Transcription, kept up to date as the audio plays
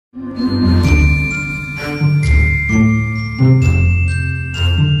There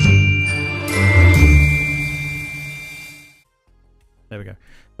we go.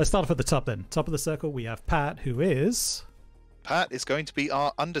 Let's start off at the top then. Top of the circle, we have Pat, who is... Pat is going to be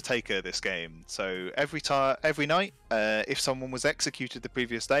our Undertaker this game. So every night, if someone was executed the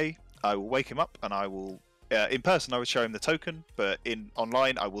previous day, I will wake him up and I will, in person, I would show him the token, but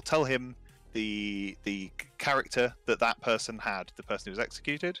online, I will tell him the character that person had, the person who was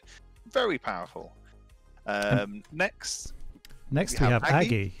executed. Very powerful. Next we have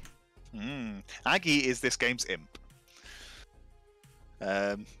Aggie. Aggie is this game's imp.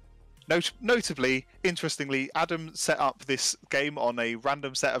 Notably, interestingly, Adam set up this game on a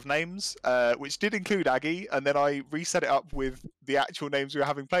random set of names, which did include Aggie, and then I reset it up with the actual names we were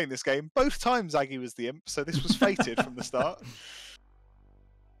having playing this game. Both times Aggie was the imp, so this was fated from the start.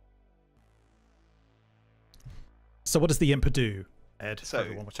 So what does the imp do, Ed? So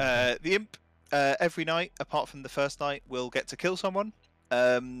the imp, every night, apart from the first night, will get to kill someone,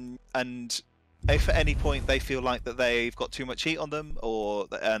 and if at any point they feel like that they've got too much heat on them,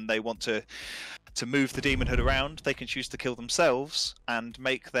 and they want to move the demon hood around, they can choose to kill themselves and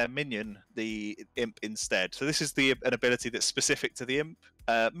make their minion the imp instead. So this is an ability that's specific to the imp.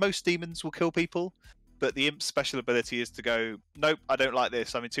 Most demons will kill people, but the imp's special ability is to go, nope, I don't like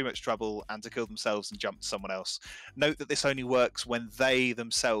this, I'm in too much trouble, and to kill themselves and jump to someone else. Note that this only works when they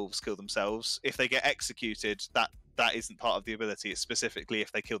themselves kill themselves. If they get executed, that isn't part of the ability. It's specifically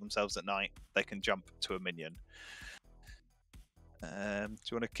if they kill themselves at night, they can jump to a minion. Do you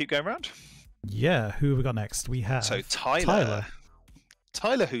want to keep going around? Yeah, who have we got next? We have Tyler,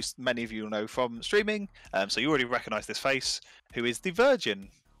 who many of you will know from streaming, so you already recognise this face, who is the Virgin.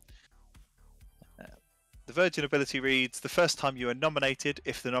 The Virgin ability reads, the first time you are nominated,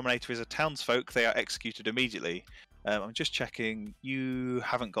 if the nominator is a townsfolk, they are executed immediately. I'm just checking, you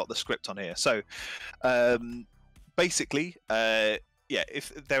haven't got the script on here. So, basically,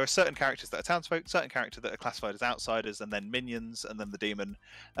 if there are certain characters that are townsfolk, certain characters that are classified as outsiders, and then minions, and then the demon.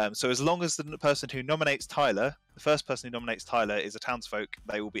 So as long as the person who nominates Tyler, the first person who nominates Tyler is a townsfolk,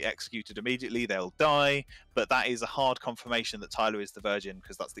 they will be executed immediately, they'll die, but that is a hard confirmation that Tyler is the Virgin,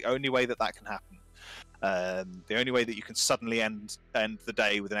 because that's the only way that can happen. The only way that you can suddenly end the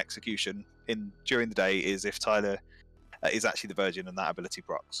day with an execution during the day is if Tyler is actually the Virgin and that ability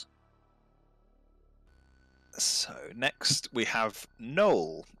procs. So next we have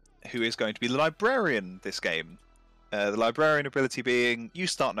Noel, who is going to be the Librarian this game. The Librarian ability being, you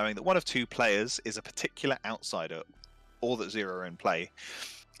start knowing that one of two players is a particular outsider, or that zero are in play.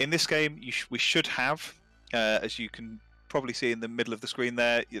 In this game, we should have, as you can probably see in the middle of the screen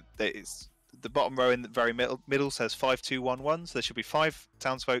there, the bottom row in the very middle says 5-2-1-1, so there should be 5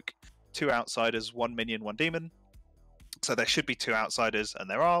 townsfolk, 2 outsiders, 1 minion, 1 demon. So there should be 2 outsiders, and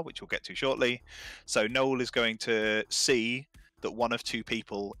there are, which we'll get to shortly. So Noel is going to see that one of 2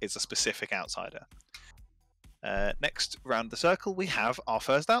 people is a specific outsider. Next, round the circle, we have our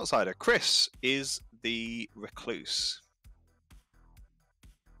first outsider. Chris is the recluse.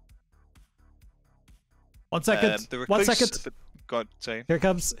 1 second. 1 second. God, say. Here it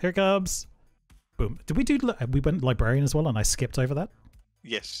comes. Boom. Did we went Librarian as well, and I skipped over that?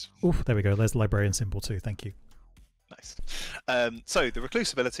 Yes. Oof, there we go. There's the Librarian symbol too. Thank you. Nice. So the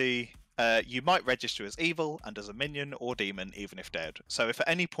recluse ability, you might register as evil and as a minion or demon, even if dead. So if at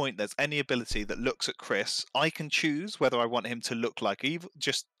any point there's any ability that looks at Chris, I can choose whether I want him to look like evil,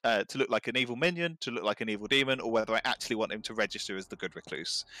 just to look like an evil minion, to look like an evil demon, or whether I actually want him to register as the good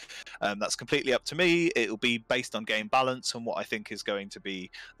recluse. That's completely up to me. It'll be based on game balance and what I think is going to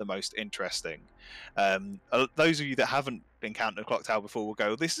be the most interesting. Those of you that haven't encountered Clock Tower before will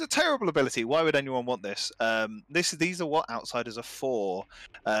go, this is a terrible ability, why would anyone want this? These are what outsiders are for.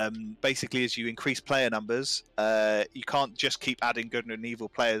 Basically, as you increase player numbers, you can't just keep adding good and evil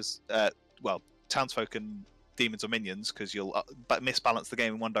players, well, townsfolk and demons or minions, because you'll misbalance the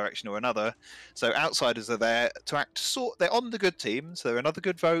game in one direction or another. So outsiders are there to act they're on the good team, so they're another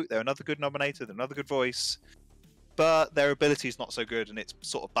good vote, they're another good nominator, they're another good voice, but their ability is not so good, and it's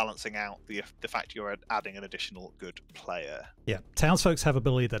sort of balancing out the fact you're adding an additional good player. Yeah, townsfolks have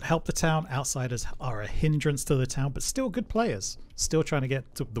ability that help the town. Outsiders are a hindrance to the town, but still good players, still trying to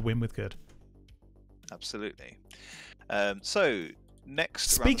get to the win with good. Absolutely. So next,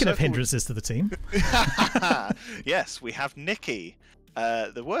 speaking of hindrances to the team, yes, we have Nikki,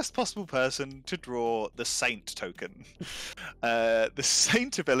 the worst possible person to draw the Saint token. The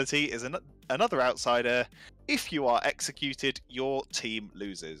Saint ability is another outsider. If you are executed, your team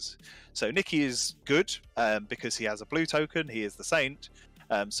loses. So Nikki is good because he has a blue token. He is the Saint.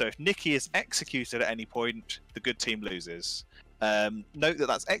 So if Nikki is executed at any point, the good team loses. Note that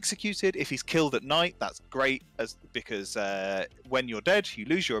that's executed. If he's killed at night, that's great, because when you're dead, you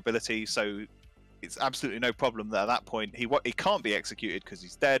lose your ability. So it's absolutely no problem that at that point he can't be executed because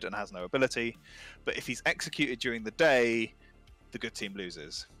he's dead and has no ability. But if he's executed during the day, the good team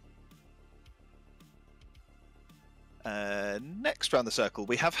loses. Next round the circle,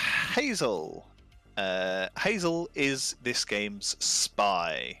 we have Hazel. Hazel is this game's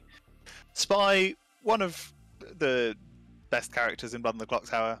spy. Spy, one of the best characters in Blood on the Clock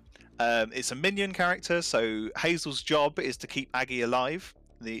Tower. It's a minion character, so Hazel's job is to keep Aggie alive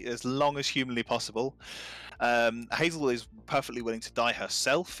as long as humanly possible. Hazel is perfectly willing to die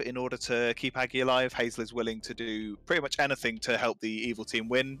herself in order to keep Aggie alive. Hazel is willing to do pretty much anything to help the evil team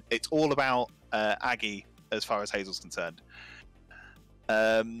win. It's all about Aggie as far as Hazel's concerned.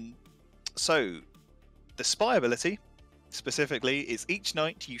 So the spy ability specifically is each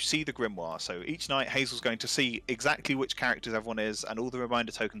night you see the grimoire. So each night Hazel's going to see exactly which characters everyone is and all the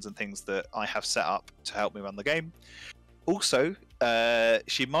reminder tokens and things that I have set up to help me run the game. Also,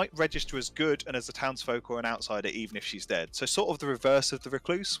 she might register as good and as a townsfolk or an outsider even if she's dead. So sort of the reverse of the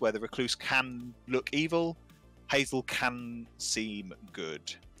recluse, where the recluse can look evil, Hazel can seem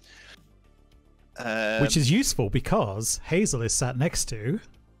good. Which is useful because Hazel is sat next to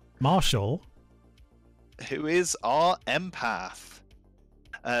Marshall, who is our empath.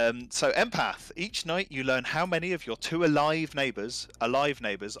 So empath, each night you learn how many of your 2 alive neighbors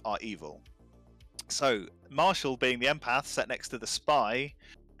are evil. So Marshall, being the empath sat next to the spy,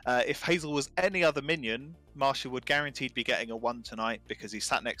 if Hazel was any other minion, Marshall would guaranteed be getting a 1 tonight because he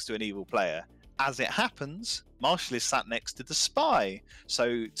sat next to an evil player. As it happens, Marshall is sat next to the spy.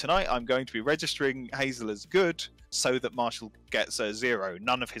 So tonight I'm going to be registering Hazel as good so that Marshall gets a 0.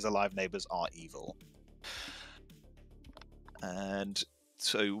 None of his alive neighbors are evil. And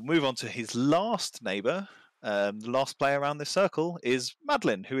so we'll move on to his last neighbor. The last player around this circle is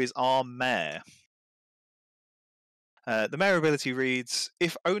Madeline, who is our mayor. The mayor ability reads,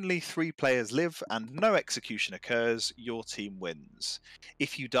 if only 3 players live and no execution occurs, your team wins.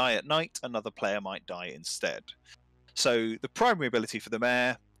 If you die at night, another player might die instead. So the primary ability for the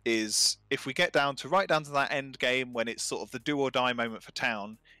mayor is, if we get right down to that end game when it's sort of the do or die moment for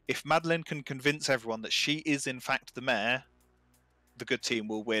town, if Madeline can convince everyone that she is in fact the mayor, the good team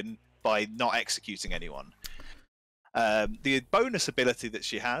will win by not executing anyone. The bonus ability that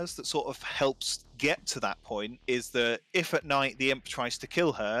she has that sort of helps get to that point is that if at night the imp tries to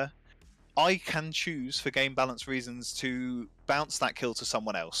kill her, I can choose for game balance reasons to bounce that kill to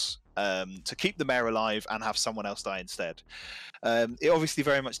someone else, to keep the mayor alive and have someone else die instead. It obviously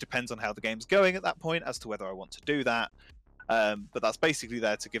very much depends on how the game's going at that point as to whether I want to do that, but that's basically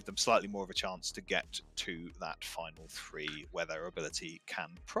there to give them slightly more of a chance to get to that final 3 where their ability can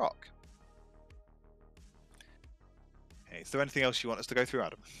proc. Okay, is there anything else you want us to go through,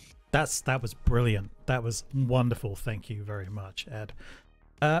 Adam? That was brilliant. That was wonderful. Thank you very much, Ed.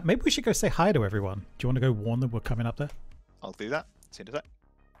 Maybe we should go say hi to everyone. Do you want to go warn them we're coming up there? I'll do that. See you in a sec.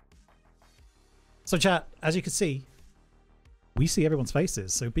 So chat, as you can see, we see everyone's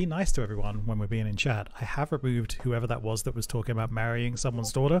faces, so be nice to everyone when we're being in chat. I have removed whoever that was talking about marrying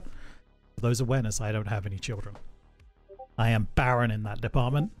someone's daughter. For those awareness, I don't have any children. I am barren in that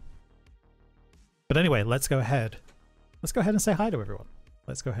department. But anyway, let's go ahead. Let's go ahead and say hi to everyone.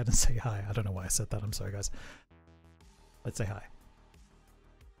 Let's go ahead and say hi. I don't know why I said that. I'm sorry, guys. Let's say hi.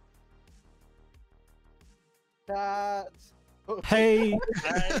 Hey,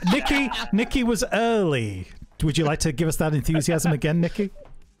 Nikki was early. Would you like to give us that enthusiasm again, Nikki?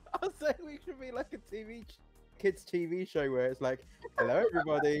 I was saying we should be like a kids TV show where it's like, hello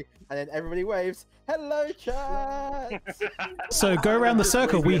everybody, and then everybody waves, hello chat. So go around the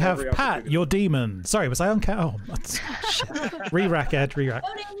circle. We have Pat, your demon. Sorry, was I on count? Oh, shit. Re-rack, Ed, re-rack.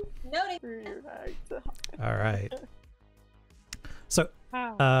 Noting. All right. So,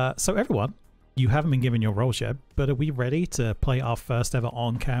 everyone, you haven't been given your roles yet, but are we ready to play our first ever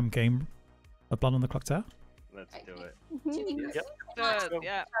on-cam game of Blood on the Clock Tower? Let's do it. Yep.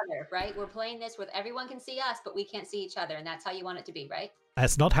 Yeah. Right? We're playing this with everyone can see us, but we can't see each other, and that's how you want it to be, right?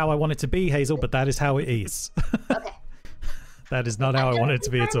 That's not how I want it to be, Hazel, but that is how it is. Okay. That is not how I want it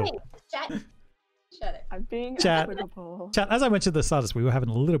to be at all. Chat each other. I'm being Chat. equitable. Chat, as I mentioned at the start, we were having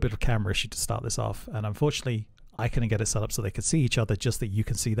a little bit of camera issue to start this off, and unfortunately, I couldn't get it set up so they could see each other, just that you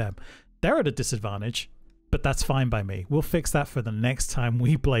can see them. They're at a disadvantage, but that's fine by me. We'll fix that for the next time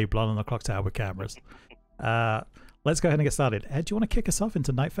we play Blood on the Clock Tower with cameras. Let's go ahead and get started. Ed, do you want to kick us off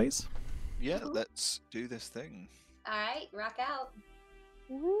into Night Phase? Yeah, let's do this thing. All right, rock out.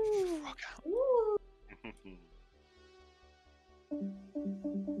 Woo. Rock out. Woo.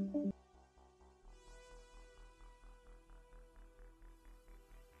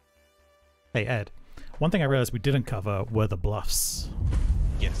 Hey Ed, one thing I realized we didn't cover were the bluffs.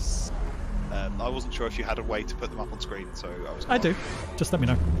 Yes. I wasn't sure if you had a way to put them up on screen, so I was. I do. Just let me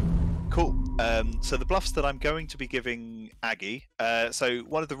know. Cool. So the bluffs that I'm going to be giving Aggie. So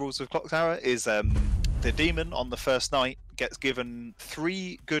one of the rules of Clock Tower is the demon on the first night gets given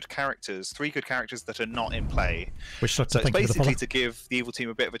three good characters that are not in play. Which So it's thank you for the follow. basically to give the evil team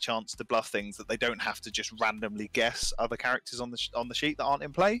a bit of a chance to bluff things that they don't have to just randomly guess other characters on the sheet that aren't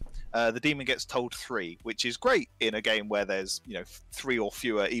in play. The demon gets told three, which is great in a game where there's three or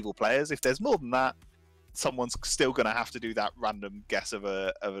fewer evil players. If there's more than that, someone's still going to have to do that random guess of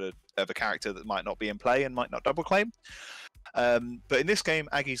a character that might not be in play and might not double claim. But in this game,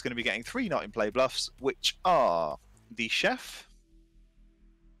 Aggie's going to be getting three not in play bluffs, which are the chef,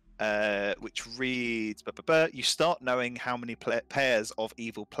 which reads, you start knowing how many pairs of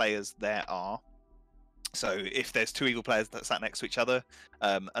evil players there are. So if there's two evil players that sat next to each other,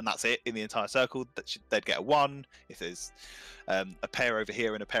 and that's it in the entire circle, they'd get a 1. If there's a pair over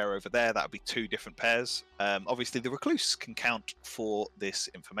here and a pair over there, that would be 2 different pairs. Obviously, the recluse can count for this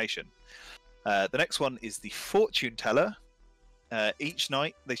information. The next one is the fortune teller. Each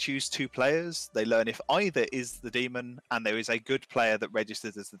night they choose 2 players. They learn if either is the demon and there is a good player that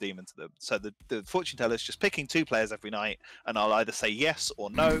registers as the demon to them. So the fortune teller is just picking 2 players every night, and I'll either say yes or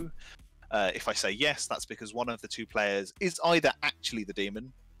no. If I say yes, that's because one of the 2 players is either actually the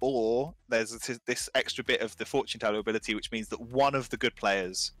demon, or there's this extra bit of the fortune teller ability, which means that one of the good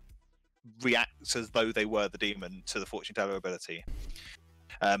players reacts as though they were the demon to the fortune teller ability.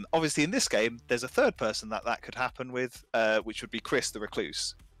 Obviously, in this game, there's a third person that could happen with, which would be Chris, the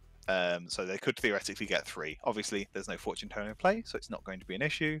recluse. So they could theoretically get 3. Obviously, there's no fortune teller in play, so it's not going to be an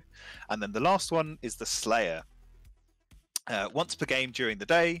issue. And then the last one is the Slayer. Once per game during the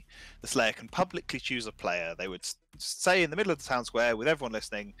day, the Slayer can publicly choose a player. They would say in the middle of the town square with everyone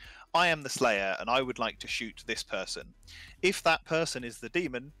listening, I am the Slayer and I would like to shoot this person. If that person is the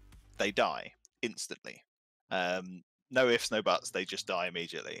demon, they die instantly. No ifs, no buts, they just die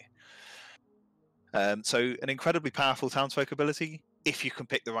immediately. So an incredibly powerful townsfolk ability if you can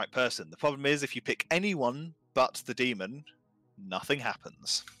pick the right person. The problem is if you pick anyone but the demon, nothing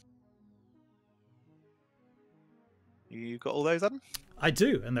happens. You got all those, Adam? I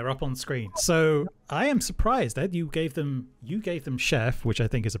do, and they're up on screen. So I am surprised, Ed. You gave them Chef, which I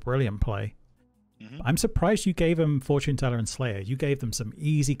think is a brilliant play. Mm-hmm. I'm surprised you gave them Fortune Teller and Slayer. You gave them some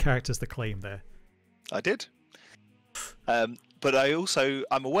easy characters to claim there. I did. But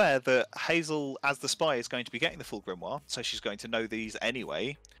I'm aware that Hazel, as the spy, is going to be getting the full grimoire, so she's going to know these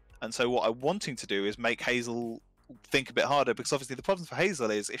anyway. And so what I'm wanting to do is make Hazel think a bit harder, because obviously the problem for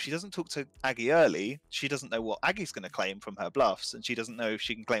Hazel is if she doesn't talk to Aggie early, she doesn't know what Aggie's going to claim from her bluffs, and she doesn't know if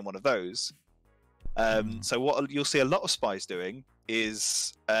she can claim one of those. So what you'll see a lot of spies doing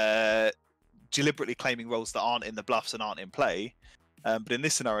is deliberately claiming roles that aren't in the bluffs and aren't in play. But in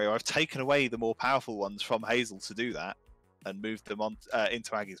this scenario, I've taken away the more powerful ones from Hazel to do that and moved them on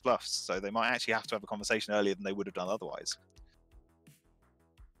into Aggie's bluffs. So they might actually have to have a conversation earlier than they would have done otherwise.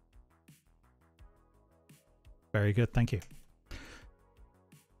 Very good, thank you.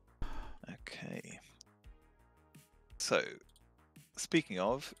 Okay. So, speaking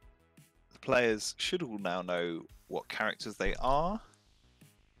of, the players should all now know what characters they are.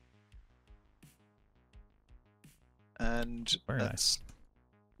 And Very let's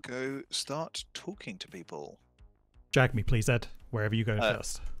go start talking to people. Jag me, please, Ed. Wherever you go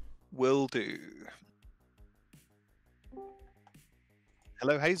first. Will do.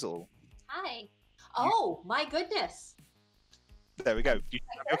 Hello, Hazel. Hi. Oh my goodness. There we go.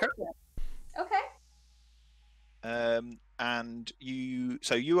 Okay. Okay. And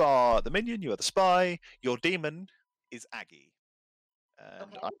you are the minion. You are the spy. Your demon is Aggie.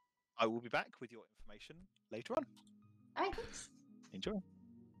 And Okay. I will be back with your information later on. All right, thanks. Enjoy.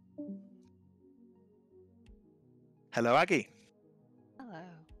 Hello, Aggie.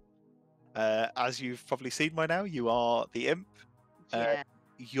 Hello. As you've probably seen by now, you are the imp. Yeah.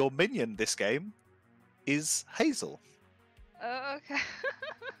 Your minion this game is Hazel. Oh, okay.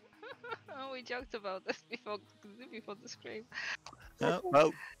 We joked about this before the stream.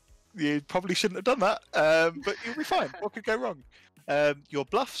 Well, you probably shouldn't have done that, but you'll be fine. What could go wrong? Your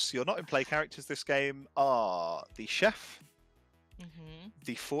bluffs, your not in play characters this game are the chef,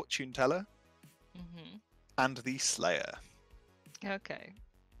 the fortune teller, and the slayer. Okay.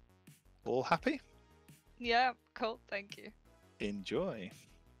 All happy? Yeah, cool, thank you. Enjoy.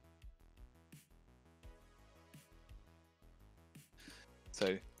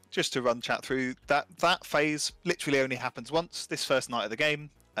 So, just to run chat through, that phase literally only happens once, this first night of the game.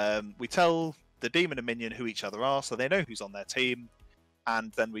 We tell the demon and minion who each other are, so they know who's on their team.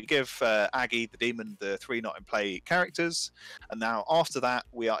 and then we give Aggie, the demon, the 3 not in play characters. And now after that,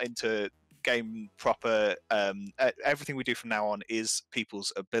 we are into game proper. Everything we do from now on is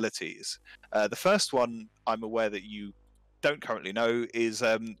people's abilities. The first one I'm aware that you don't currently know is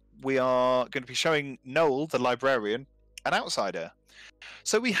we are going to be showing Noel, the librarian, an outsider.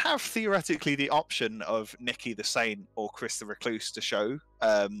 So we have theoretically the option of Nikki the Saint or Chris the Recluse to show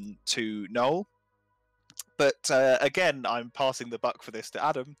to Noel. But again, I'm passing the buck for this to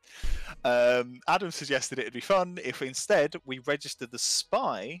Adam. Adam suggested it'd be fun if instead we registered the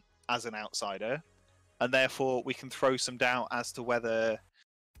spy as an outsider, and therefore we can throw some doubt as to whether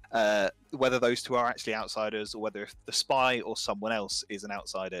those two are actually outsiders, or whether the spy or someone else is an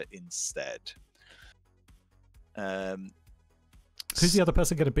outsider instead. Who's the other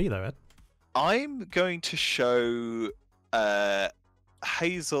person going to be, though, Ed? I'm going to show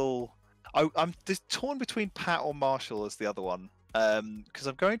Hazel. I'm torn between Pat or Marshall as the other one, because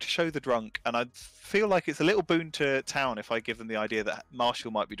I'm going to show the drunk, and I feel like it's a little boon to town if I give them the idea that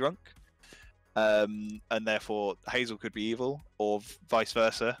Marshall might be drunk, and therefore Hazel could be evil, or vice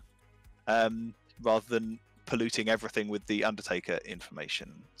versa, rather than polluting everything with the Undertaker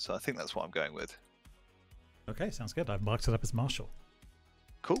information. So I think that's what I'm going with. Okay, sounds good. I've marked it up as Marshall.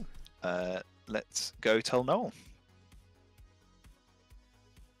 Cool. Let's go tell Noel.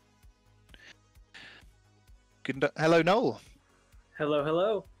 Hello, Noel. Hello,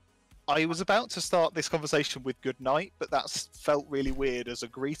 hello. I was about to start this conversation with good night, but that felt really weird as a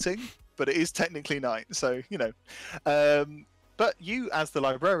greeting. But it is technically night, so you know. But you, as the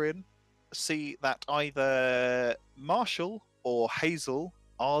librarian, see that either Marshall or Hazel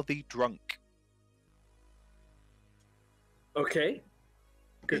are the drunk. Okay.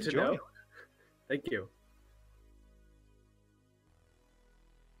 Good Enjoy. to know. Thank you.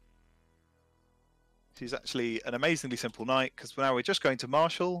 She's actually an amazingly simple night, because now we're just going to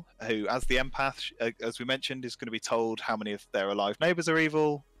Marshall, who, as the empath, as we mentioned, is going to be told how many of their alive neighbours are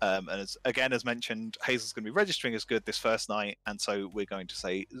evil. And as mentioned, Hazel's going to be registering as good this first night, and so we're going to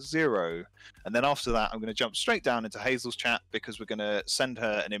say 0. And then after that, I'm going to jump straight down into Hazel's chat, because we're going to send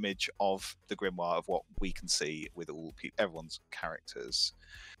her an image of the grimoire of what we can see with everyone's characters.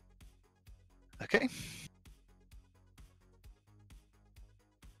 Okay.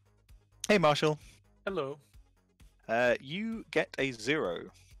 Hey, Marshall. Hello. You get a 0.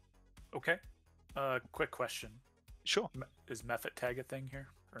 Okay. Quick question. Sure. Is method tag a thing here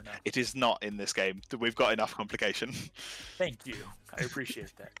or no? It is not in this game. We've got enough complication. Thank you. I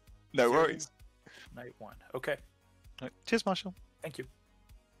appreciate that. No 0, worries. Night 1. Okay. Right. Cheers, Marshall. Thank you.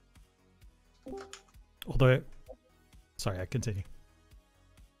 Although, sorry, I continue.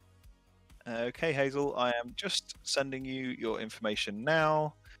 Okay, Hazel, I am just sending you your information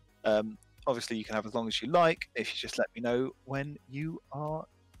now. Obviously, you can have as long as you like if you just let me know when you are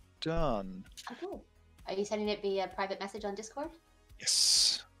done. Oh, cool. Are you sending it via private message on Discord?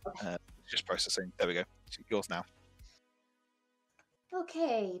 Yes. Okay. Just processing. There we go. It's yours now.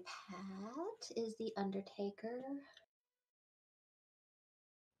 Okay, Pat is the Undertaker.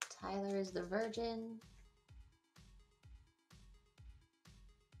 Tyler is the Virgin.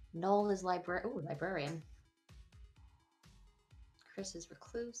 Noel is librarian. Chris is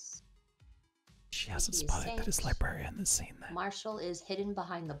Recluse. She hasn't He is spotted that saint. it's librarian that's seen that. Marshall is hidden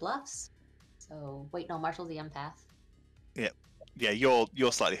behind the bluffs. So, wait, no, Marshall's the empath. Yeah,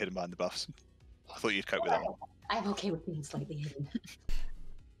 you're slightly hidden behind the buffs. I thought you'd cope with that one. I'm okay with being slightly hidden.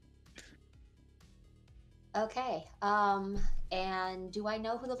 Okay, and do I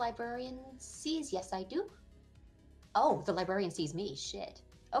know who the librarian sees? Yes, I do. Oh, the librarian sees me. Shit.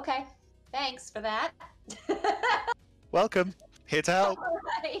 Okay, thanks for that. Welcome. Here to help. All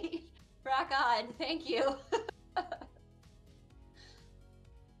right. Rock on. Thank you.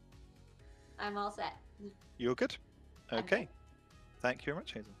 I'm all set. You're good? I'm Okay. good. Thank you very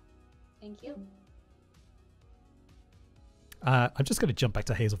much, Hazel. Thank you. I'm just going to jump back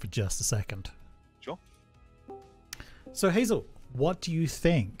to Hazel for just a second. Sure. So, Hazel, what do you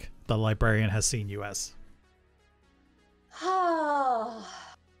think the librarian has seen you as? Oh,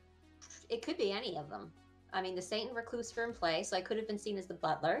 it could be any of them. I mean, the Saint and Recluse are in play, so I could have been seen as the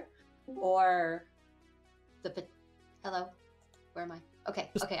butler, or the hello, where am I? Okay,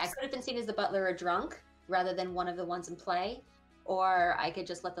 okay, I could have been seen as the butler or drunk rather than one of the ones in play, or I could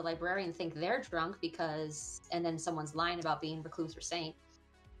just let the librarian think they're drunk because, and then someone's lying about being Recluse or Saint.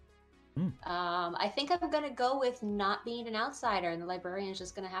 I think I'm gonna go with not being an outsider, and the librarian's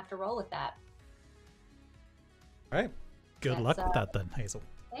just gonna have to roll with that. All right. Good That's, luck with that then, Hazel.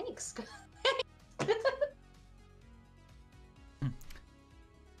 Thanks.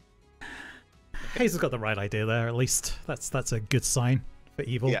 Hazel's got the right idea there. At least that's a good sign for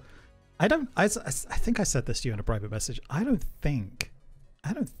evil. Yeah. I think I said this to you in a private message. I don't think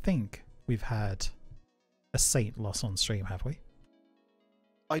we've had a saint loss on stream, have we?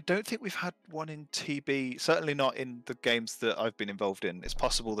 I don't think we've had one in TB. Certainly not in the games that I've been involved in. It's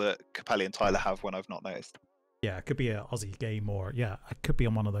possible that Capelli and Tyler have when I've not noticed. Yeah, it could be an Aussie game, or yeah, it could be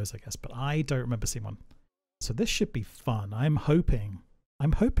on one of those, I guess. But I don't remember seeing one. So this should be fun. I'm hoping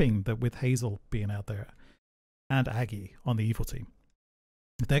that with Hazel being out there and Aggie on the evil team,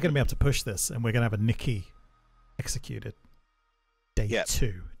 they're going to be able to push this, and we're going to have a Nikki executed. Day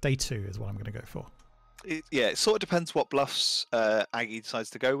 2. Day 2 is what I'm going to go for. It sort of depends what bluffs Aggie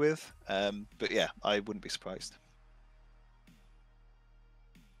decides to go with. But yeah, I wouldn't be surprised.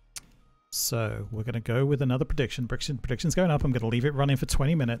 So we're going to go with another prediction. Prediction's going up. I'm going to leave it running for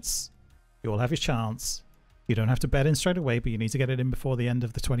 20 minutes. You all have your chance. You don't have to bet in straight away, but you need to get it in before the end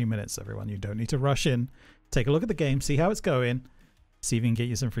of the 20 minutes, everyone. You don't need to rush in. Take a look at the game, see how it's going, see if you can get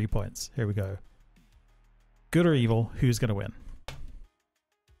you some free points. Here we go. Good or evil, who's going to win?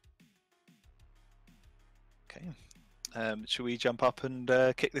 Okay. Should we jump up and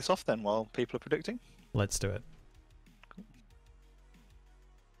kick this off then while people are predicting? Let's do it.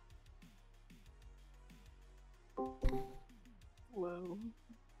 Whoa.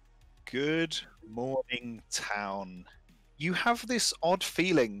 Good morning, town. You have this odd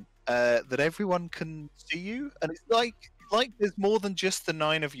feeling that everyone can see you, and it's like there's more than just the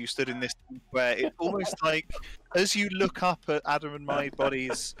 9 of you stood in this square. It's almost like as you look up at Adam and my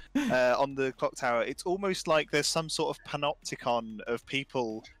bodies on the clock tower, it's almost like there's some sort of panopticon of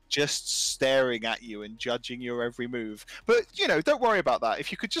people just staring at you and judging your every move. But you know, don't worry about that. If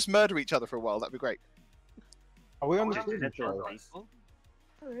you could just murder each other for a while, that'd be great. Are we on the Just stream? headshot people.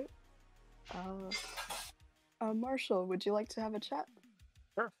 Alright. Marshall, would you like to have a chat?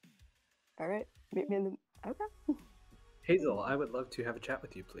 Sure. Alright. Meet me in the... Okay. Hazel, I would love to have a chat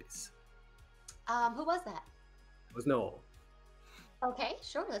with you, please. Who was that? It was Noel. Okay,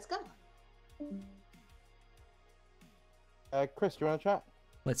 sure, let's go. Chris, do you want to chat?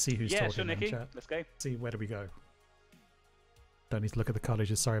 Let's see who's Yeah, talking sure, in Nikki. chat. Let's go. See, where do we go? Don't need to look at the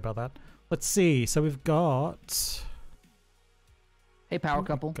colleges. Sorry about that. Let's see. So we've got... Hey, power Oh my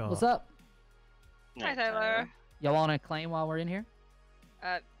couple. God. What's up? Hi, Tyler. Y'all want to claim while we're in here?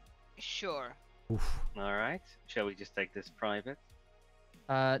 Sure. Oof. All right. Shall we just take this private?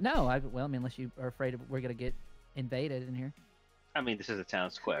 No. Well, I mean, unless you are afraid we're gonna get invaded in here. I mean, this is a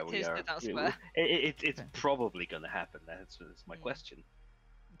town square. It is the town you know, square. It's Okay. probably going to happen. That's my Yeah. question.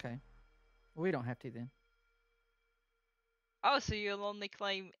 Okay. Well, we don't have to then. Oh, so you'll only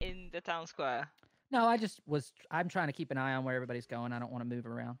claim in the town square? No, I'm trying to keep an eye on where everybody's going. I don't want to move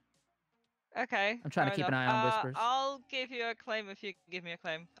around. Okay. I'm trying to fair keep an enough. eye on whispers. I'll give you a claim if you give me a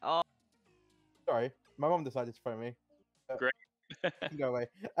claim. Oh, Sorry, my mom decided to phone me. Great. Go away.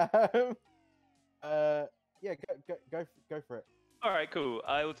 Yeah, go for it. All right, cool.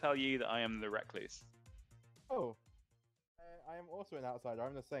 I will tell you that I am the recluse. Oh, I am also an outsider.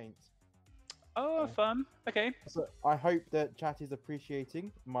 I'm the Saint. Oh, fun. Okay. So I hope that chat is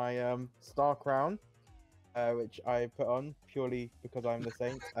appreciating my star crown, which I put on purely because I'm the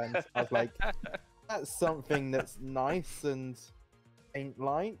Saint, and I was like, that's something that's nice and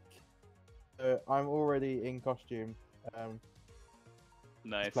saint-like. I'm already in costume.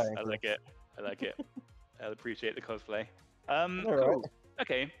 Nice. playing I like for us. it. I like it. I appreciate the cosplay. Alright. Cool.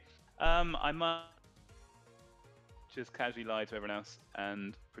 Okay. I might just casually lie to everyone else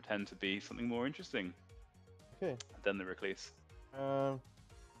and pretend to be something more interesting Okay. than the recluse.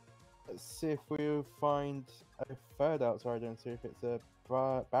 Let's see if we'll find a third outsider and see if it's a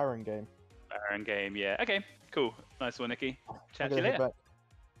Baron game. Baron game, yeah. Okay, cool. Nice one, Nikki. Chat I'm to you gonna head later. back.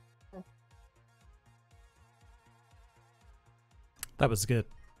 That was good.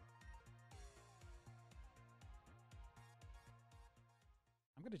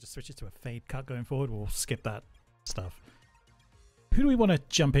 I'm going to just switch it to a fade cut going forward. We'll skip that stuff. Who do we want to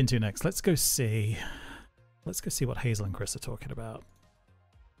jump into next? Let's go see what Hazel and Chris are talking about.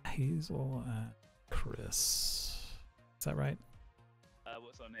 Hazel and Chris. Is that right?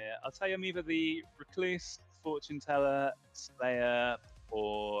 What's on here? I'll tell you I'm either the recluse, fortune teller, slayer,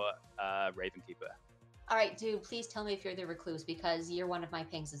 or raven keeper. All right, dude, please tell me if you're the recluse because you're one of my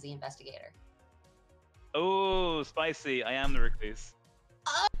pings as the investigator. Oh, spicy. I am the recluse.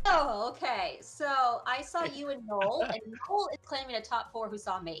 Oh, okay. So I saw you and Noel, and Noel is claiming a top 4 who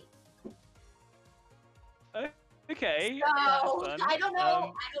saw me. Okay. So that's fun. I don't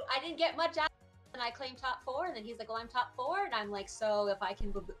know. I didn't get much out. And I claimed top 4, and then he's like, "Well, I'm top 4," and I'm like, "So if I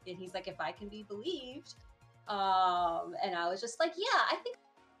can," and he's like, "If I can be believed," and I was just like, "Yeah, I think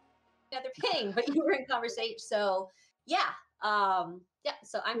other ping, but you were in conversation. So yeah, yeah.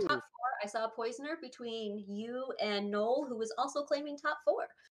 So I'm top 4. I saw a poisoner between you and Noel, who was also claiming top 4.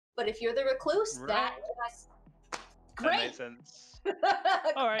 But if you're the recluse, Right. that's That great. makes sense.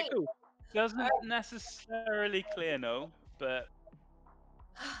 All right, Great. cool. Doesn't necessarily clear no, but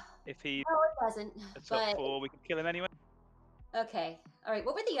if he's No, it doesn't. a top But 4, we can kill him anyway. okay, all right.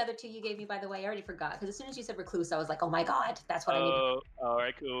 What were the other 2 you gave me, by the way? I already forgot because as soon as you said recluse, I was like, oh my god, that's what I need. Oh, all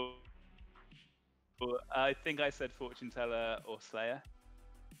right, cool. Cool. I think I said fortune teller or slayer.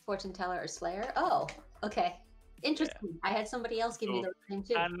 Fortune teller or slayer? Oh, okay. Interesting. I had somebody else give me Cool. those name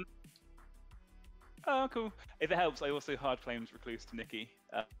too. And oh, cool. If it helps, I also hard claimed recluse to Nikki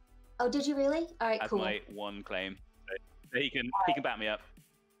Oh, did you really? All right, as cool. my one claim. So he can back me up.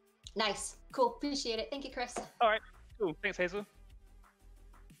 Nice. Cool. Appreciate it. Thank you, Chris. All right, cool. Thanks, Hazel.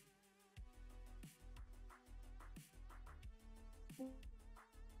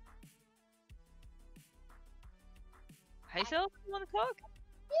 Hazel, you want to talk?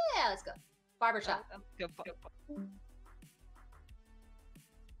 Yeah, let's go. Barbershop. Go.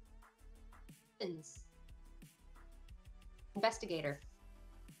 Investigator.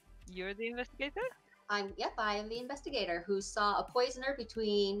 You're the investigator? I am the investigator who saw a poisoner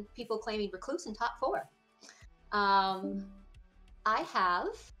between people claiming recluse in top 4. I have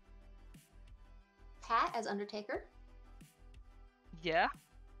Pat as Undertaker. Yeah.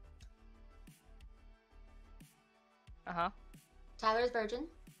 Uh-huh. Tyler is Virgin.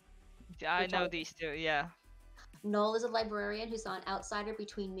 I know these 2, yeah. Noel is a librarian who saw an outsider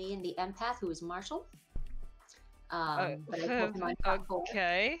between me and the empath, who is Marshall. But I told him I'm top 4.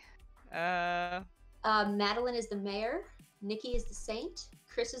 Okay. Madeline is the mayor. Nikki is the saint.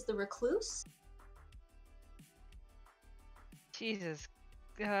 Chris is the recluse. Jesus.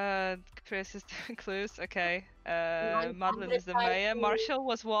 Chris is the recluse. Okay. I'm Madeline gonna is the try mayor. to- Marshall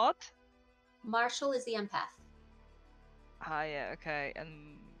was what? Marshall is the empath. Ah, yeah, okay.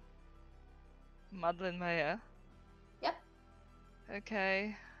 And Madeline Mayer. Yep.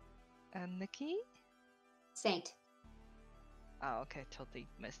 Okay. And Nikki? Saint. Oh, okay. Totally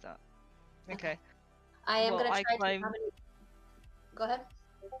messed up. Okay. I am Well, gonna I try claim- to nominate. Go ahead.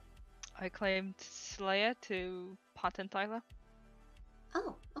 I claimed Slayer to Pat and Tyler.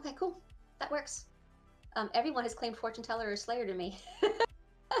 Oh, okay, cool. That works. Everyone has claimed fortune teller or slayer to me.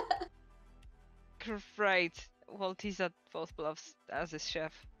 Great. Well, these are both bluffs, as is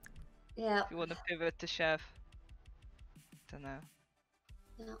chef. Yeah. If you want to pivot to chef. Don't know.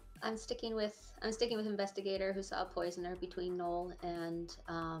 No, I'm sticking with investigator who saw a poisoner between Noel and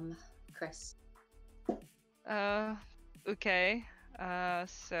Chris. Okay.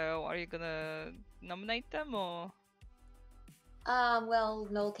 So are you gonna nominate them or? Well,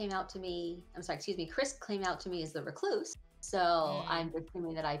 Noel came out to me. I'm sorry, excuse me. Chris came out to me as the recluse. So I'm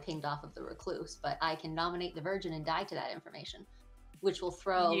assuming that I pinged off of the recluse, but I can nominate the virgin and die to that information, which will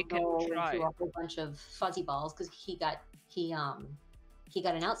throw You can Noel try. into a whole bunch of fuzzy balls because he got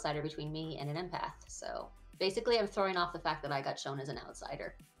an outsider between me and an empath. So basically, I'm throwing off the fact that I got shown as an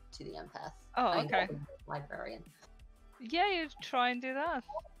outsider to the empath. Oh, I okay. know the librarian. Yeah, you try and do that.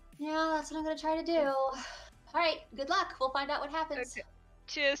 Yeah, that's what I'm gonna try to do. All right, good luck. We'll find out what happens. Okay.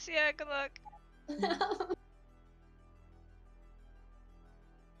 Cheers. Yeah, good luck.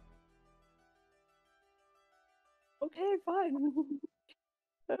 Okay, fine.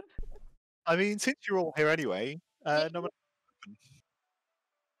 I mean, since you're all here anyway, nominate.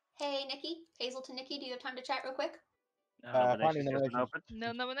 Hey, Nikki. Hazel to Nikki, do you have time to chat real quick? Finding Nominations just nominations. open.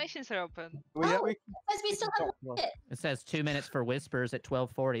 No nominations are open. Yeah, Oh, we because we still have a minute. It says 2 minutes for whispers at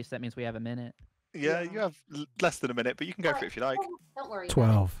 12:40, so that means we have a minute. Yeah, you have less than a minute, but you can go for it if you like. Don't worry.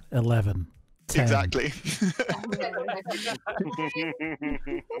 12, 11, 10. Exactly.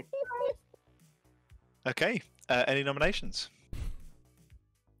 Okay. Any nominations?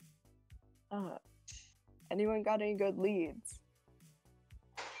 Anyone got any good leads?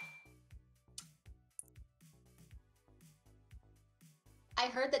 I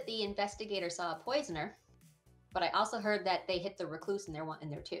heard that the investigator saw a poisoner, but I also heard that they hit the recluse in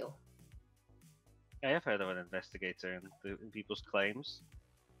there too. I have heard of an investigator in people's claims.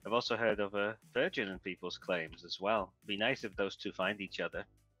 I've also heard of a virgin in people's claims as well. Be nice if those two find each other.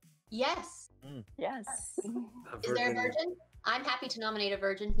 Yes. Yes. Is there a virgin? I'm happy to nominate a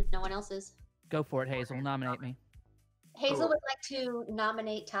virgin if no one else is. Go for it, Hazel. Nominate me. Hazel would like to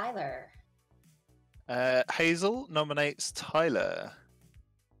nominate Tyler. Hazel nominates Tyler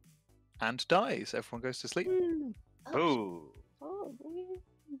and dies. Everyone goes to sleep. Ooh. Oh,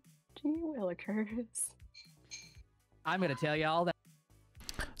 gee willikers. I'm going to tell you all that.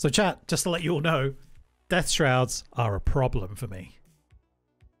 So chat, just to let you all know, death shrouds are a problem for me.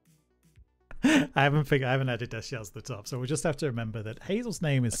 I haven't added death shells to the top, so we'll just have to remember that Hazel's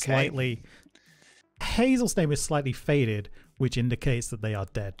name is slightly faded, which indicates that they are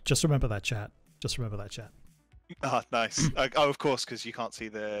dead. Just remember that, chat. Just remember that, chat. Ah, nice. Oh, of course, because you can't see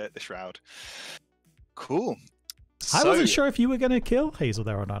the shroud. Cool. I wasn't sure if you were going to kill Hazel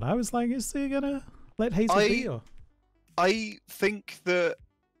there or not. I was like, is he going to let Hazel be? Or? I think that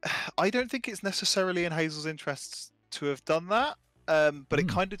I don't think it's necessarily in Hazel's interests to have done that. But it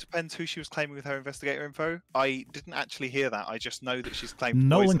kind of depends who she was claiming with her investigator info. I didn't actually hear that. I just know that she's claimed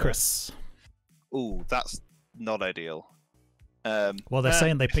Nolan Chris. Ooh, that's not ideal. Well, they're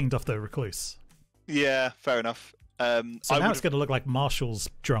saying they pinged off the recluse. Yeah, fair enough. So now it's going to look like Marshall's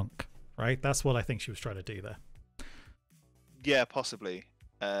drunk, right? That's what I think she was trying to do there. Yeah, possibly.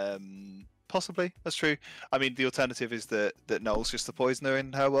 Possibly, that's true. I mean, the alternative is that Noel's just the poisoner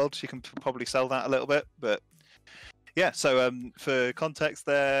in her world. She can probably sell that a little bit, but yeah. So for context,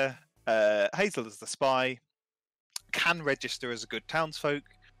 there, Hazel is the spy, can register as a good townsfolk.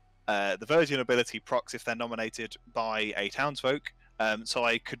 The Virgin ability procs if they're nominated by a townsfolk. So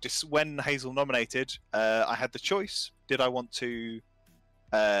I could when Hazel nominated, I had the choice: did I want to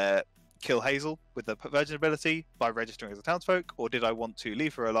kill Hazel with the Virgin ability by registering as a townsfolk, or did I want to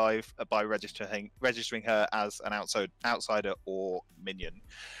leave her alive by registering her as an outsider or minion?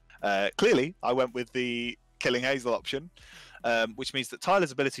 Clearly, I went with the killing Hazel option, which means that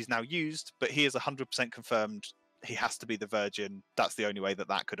Tyler's ability is now used, but he is 100% confirmed. He has to be the Virgin. That's the only way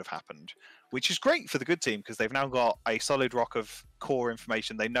that could have happened, which is great for the good team because they've now got a solid rock of core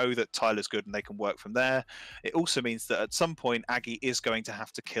information. They know that Tyler's good and they can work from there. It also means that at some point Aggie is going to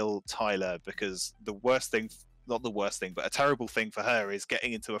have to kill Tyler because the worst thing, not the worst thing, but a terrible thing for her is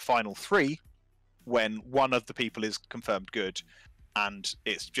getting into a final 3 when one of the people is confirmed good and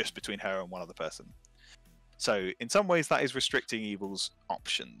it's just between her and one other person. So in some ways that is restricting Evil's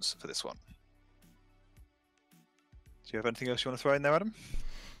options for this one. Do you have anything else you want to throw in there, Adam?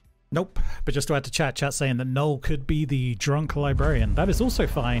 Nope. But just to add to chat saying that Noel could be the drunk librarian. That is also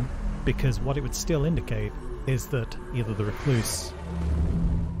fine, because what it would still indicate is that either the recluse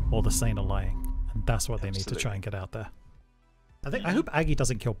or the Saint are lying. And that's what they need to try and get out there. I hope Aggie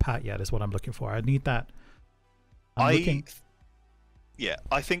doesn't kill Pat yet, is what I'm looking for. I need that. Yeah,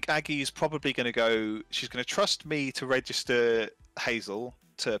 I think Aggie is probably going to go... She's going to trust me to register Hazel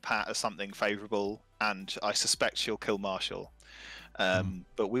to Pat as something favourable, and I suspect she'll kill Marshall.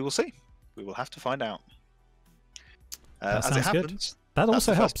 But we will see. We will have to find out. That as it sounds happens, good. That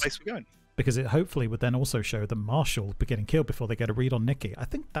also helps. Place we're going. Because it hopefully would then also show that Marshall will be getting killed before they get a read on Nikki. I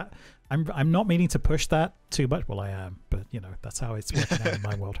think that I'm not meaning to push that too much. Well, I am, but you know that's how it's working out in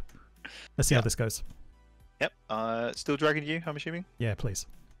my world. Let's see how this goes. Yep. Still dragging you, I'm assuming. Yeah, please.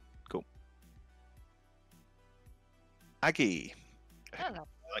 Cool. Aggie, Hello. who would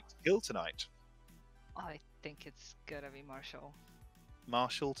you like to kill tonight? I think it's gotta be Marshall.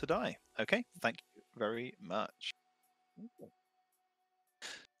 Marshall to die. Okay, thank you very much.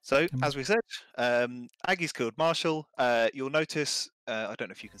 So, as we said, Aggie's killed Marshall. You'll notice, I don't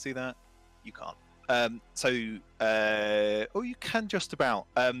know if you can see that. You can't. Oh, you can just about.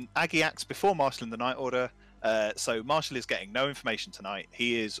 Aggie acts before Marshall in the Night Order. So Marshall is getting no information tonight.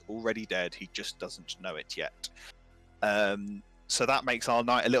 He is already dead. He just doesn't know it yet. So that makes our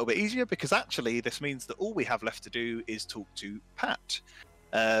night a little bit easier because actually this means that all we have left to do is talk to Pat.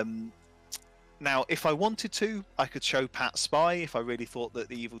 Now, if I wanted to, I could show Pat Spy if I really thought that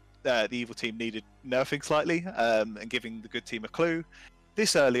the evil team needed nerfing slightly and giving the good team a clue.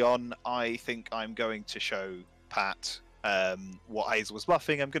 This early on, I think I'm going to show Pat what Hazel was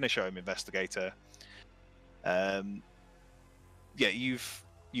bluffing. I'm going to show him Investigator. Yeah, you've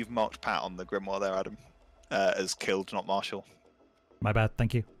marked Pat on the Grimoire there, Adam, as killed, not Marshall. My bad.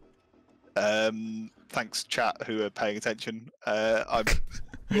 Thank you. Thanks, chat, who are paying attention. I'm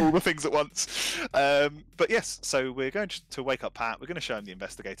all the things at once. But yes, so we're going to wake up Pat. We're going to show him the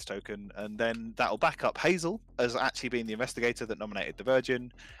Investigator token, and then that'll back up Hazel as actually being the Investigator that nominated the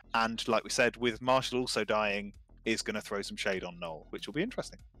Virgin. And like we said, with Marshall also dying, is going to throw some shade on Noel, which will be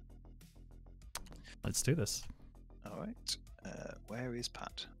interesting. Let's do this. All right. Where is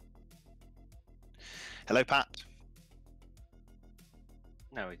Pat? Hello, Pat.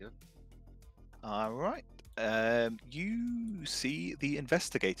 There we go. All right. You see the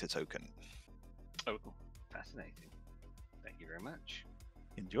Investigator token. Oh, fascinating. Thank you very much.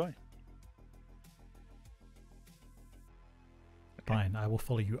 Enjoy. Fine, I will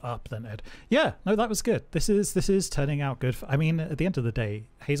follow you up then, Ed. Yeah, no, that was good. This is turning out good. I mean, at the end of the day,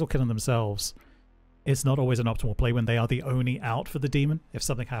 Hazel killing themselves, it's not always an optimal play when they are the only out for the demon. If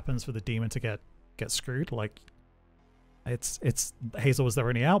something happens for the demon to get screwed, like It's Hazel was their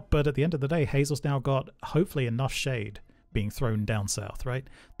only out, but at the end of the day, Hazel's now got hopefully enough shade being thrown down south, right?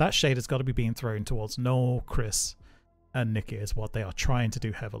 That shade has got to be being thrown towards Noel, Chris, and Nikki is what they are trying to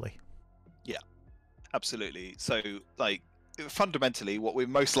do heavily. Yeah, absolutely. So, like, fundamentally, what we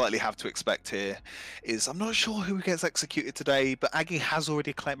most likely have to expect here is, I'm not sure who gets executed today, but Aggie has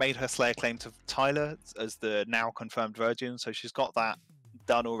already made her Slayer claim to Tyler as the now confirmed virgin, so she's got that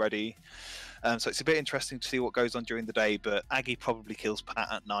done already. So it's a bit interesting to see what goes on during the day, but Aggie probably kills Pat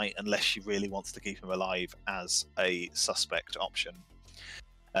at night unless she really wants to keep him alive as a suspect option.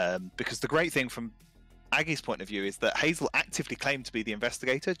 Because the great thing from Aggie's point of view is that Hazel actively claimed to be the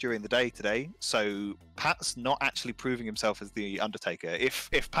investigator during the day today, so Pat's not actually proving himself as the Undertaker.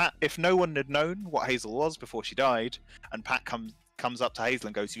 If no one had known what Hazel was before she died, and Pat comes up to Hazel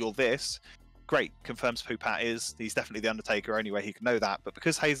and goes, "You're this," great, confirms who Pat is. He's definitely the Undertaker. Only way he can know that. But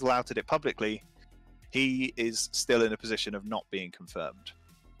because Hazel outed it publicly, he is still in a position of not being confirmed.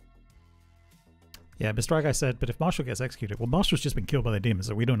 Yeah, Mr. Agai said, but if Marshall gets executed, well, Marshall's just been killed by the demons,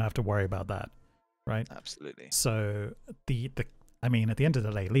 so we don't have to worry about that. Right? Absolutely. So I mean, at the end of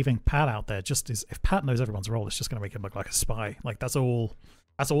the day, leaving Pat out there just is, if Pat knows everyone's role, it's just going to make him look like a spy. Like that's all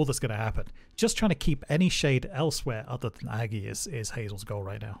that's going to happen. Just trying to keep any shade elsewhere other than Aggie is Hazel's goal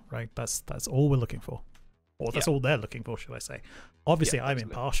right now. Right? That's all we're looking for, or that's all they're looking for, should I say? Obviously, I'm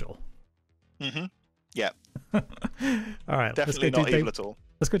impartial. Mm-hmm. Yeah. All right. Definitely not evil at all.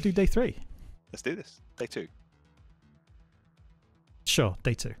 Let's go do day 3. Let's do this. Day 2. Sure,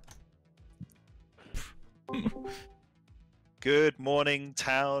 day 2. Good morning,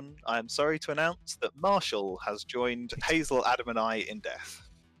 town. I am sorry to announce that Marshall has joined Hazel, Adam, and I in death.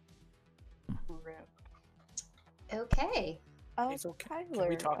 Okay. Hazel, can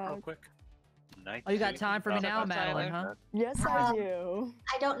we talk real quick? Oh, you got time for me now, Madeline, huh? Yes, I do.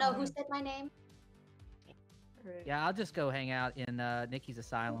 I don't know who said my name. Yeah, I'll just go hang out in Nikki's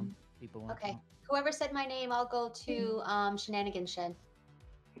asylum. People want Okay. Whoever said my name, I'll go to Shenanigans Shed.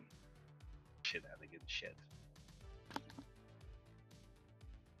 Shenanigans Shed.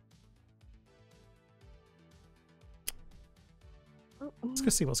 Let's go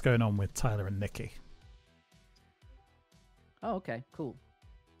see what's going on with Tyler and Nikki. Oh, okay, cool.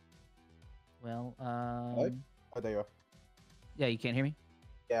 Well, Oh, there you are. Yeah, you can't hear me?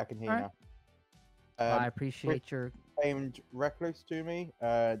 Yeah, I can hear All you right. now. I appreciate your... Aimed Recluse to me.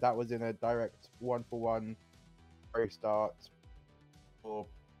 That was in a direct 1-for-1 very start. Or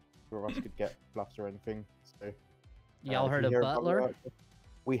of us could get bluffs or anything. So, Y'all heard of hear about Butler? that-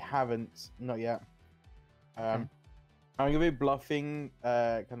 We haven't, not yet. Okay. I'm gonna be bluffing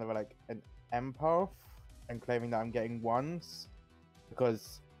kind of like an empath and claiming that I'm getting ones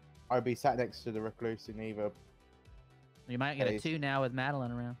because I'll be sat next to the recluse in either. You might get a 2 now with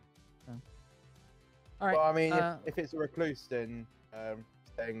Madeline around. So. All right. Well, I mean, if it's a recluse, then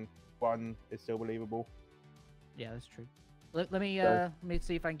saying 1 is still believable. Yeah, that's true. Let me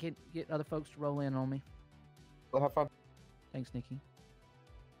see if I can get other folks to roll in on me. We'll have fun. Thanks, Nikki.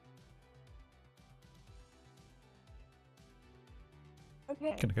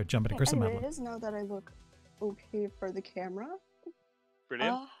 Okay. Gonna go jump into Chris and Madeline. Anyways, now that I look okay for the camera.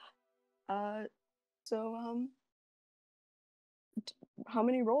 Brilliant. So how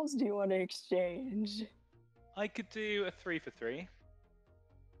many rolls do you want to exchange? I could do a 3 for 3.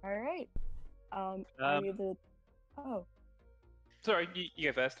 All right. I'm either. Oh. Sorry,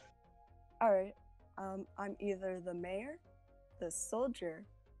 you go first. All right. I'm either the mayor, the soldier,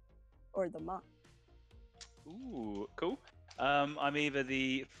 or the monk. Ooh, cool. I'm either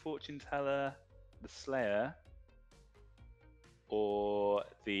the fortune teller, the slayer, or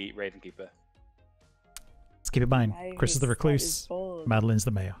the raven keeper. Let's keep in mind, Chris is the Nice, that recluse, is bold. Madeline's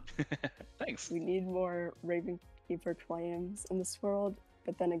the mayor. Thanks. We need more Raven Keeper claims in this world,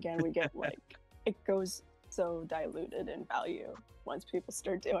 but then again, we get like it goes so diluted in value once people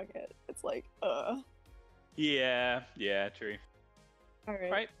start doing it. It's like, Yeah, true. All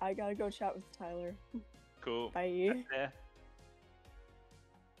right, Right. I gotta go chat with Tyler. Cool. Bye. Yeah.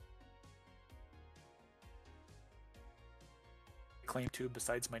 Claim to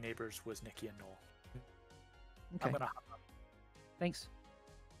besides my neighbors was Nikki and Noel. Okay. I'm gonna hop up. Thanks.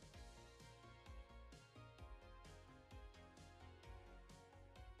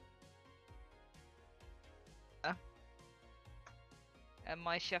 And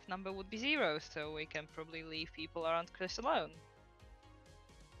my chef number would be 0, so we can probably leave people around Chris alone.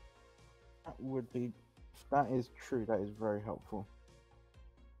 That would be. That is true. That is very helpful.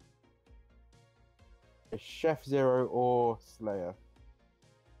 A Chef 0 or Slayer.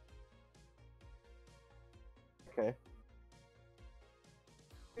 Okay.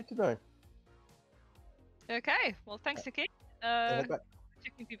 Good to know. Okay, well, thanks, Nikki. head back.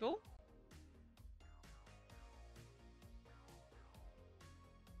 Checking people.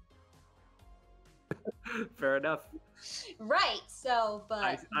 Fair enough. Right. So,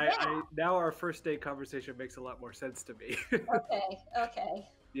 but I now our first day conversation makes a lot more sense to me. Okay.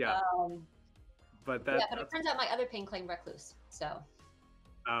 Yeah. But that. Yeah, but it turns out my other ping claimed recluse. So.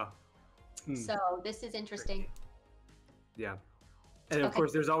 Oh. So this is interesting. Yeah. And of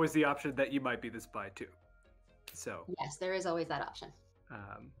course, there's always the option that you might be the spy too. So. Yes, there is always that option.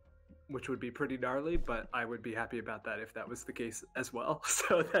 Which would be pretty gnarly, but I would be happy about that if that was the case as well.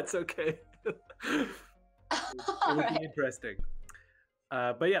 So that's okay. It would be interesting.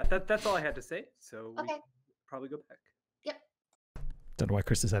 But yeah, that's all I had to say. So we can probably go back. Yep. Don't know why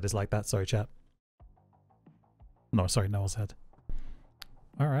Chris's head is like that. Sorry, chat. No, sorry, Noel's head.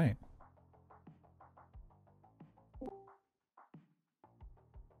 All right.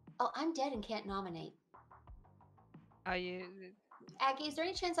 Oh, I'm dead and can't nominate. Are you... Aggie, is there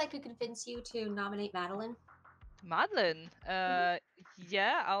any chance I could convince you to nominate Madeline? Madeline?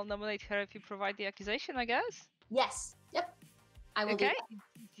 Yeah, I'll nominate her if you provide the accusation, I guess. Yes. Yep. I will do Okay. that.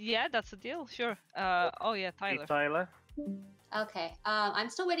 Yeah, that's a deal. Sure. Oh yeah, Tyler. Hey, Tyler. Okay. I'm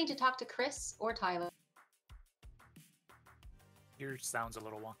still waiting to talk to Chris or Tyler. Yours sounds a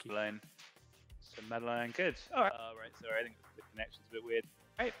little wonky. Madeline. So Madeline, good. All right. Right. Sorry, I think the connection's a bit weird.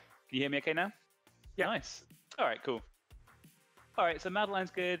 All right. Can you hear me okay now? Yeah. Nice. All right. Cool. All right. So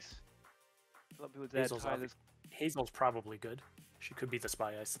Madeline's good. A lot of people dead. Hazel's probably good. She could be the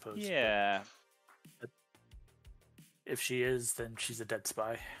spy, I suppose. Yeah. But if she is, then she's a dead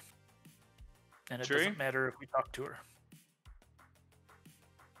spy. And it True. doesn't matter if we talk to her.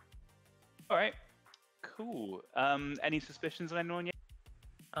 All right. Cool. Any suspicions on anyone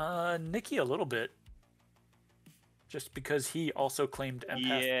yet? Nikki a little bit. Just because he also claimed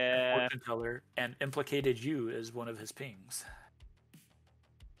empath and fortune teller and implicated you as one of his pings.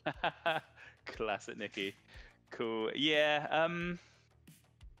 Classic Nikki. Cool. Yeah.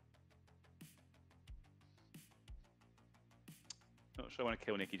 Not sure I want to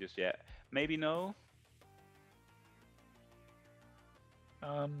kill Nikki just yet. Maybe no.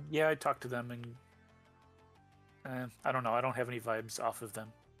 Yeah, I talked to them and I don't know. I don't have any vibes off of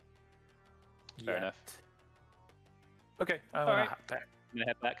them. Fair enough. Okay, I'm All right. hop back. I'm gonna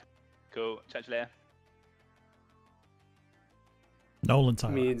head back. Cool. Chat to you later. Nolan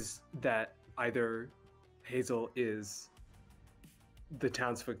Tyler. Means that either Hazel is the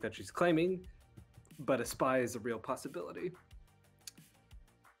townsfolk that she's claiming, but a spy is a real possibility.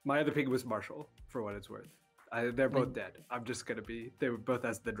 My other pig was Marshall, for what it's worth. They're both dead. I'm just gonna be. They were both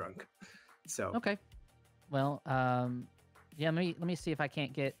as the drunk. So. Okay. Well, yeah. Let me see if I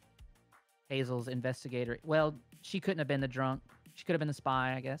can't get Hazel's investigator. Well, she couldn't have been the drunk. She could have been the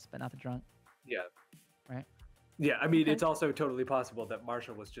spy, I guess, but not the drunk. Yeah. Right. Yeah, I mean, it's also totally possible that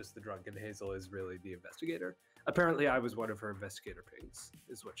Marshall was just the drunk and Hazel is really the investigator. Apparently, I was one of her investigator pings,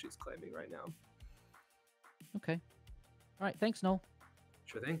 is what she's claiming right now. Okay. All right. Thanks, Noel.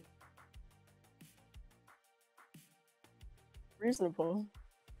 Sure thing. Reasonable.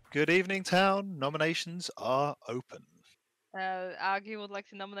 Good evening, town. Nominations are open. Aggie would like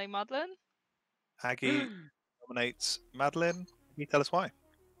to nominate Madeline. Aggie nominates Madeline. Can you tell us why?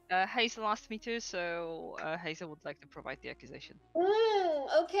 Hazel asked me to, so Hazel would like to provide the accusation.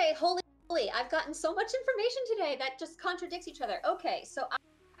 Okay, holy moly. I've gotten so much information today that just contradicts each other. Okay, so I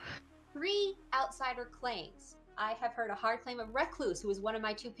have 3 outsider claims. I have heard a hard claim of Recluse, who is one of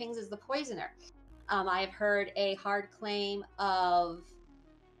my 2 pings as the poisoner. I have heard a hard claim of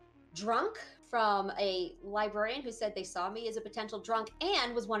Drunk from a librarian who said they saw me as a potential drunk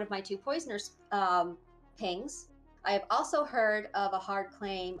and was one of my 2 poisoners pings. I have also heard of a hard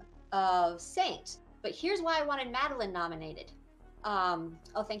claim of Saint, but here's why I wanted Madeline nominated.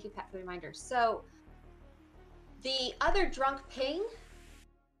 Oh, thank you, Pat, for the reminder. So, the other drunk ping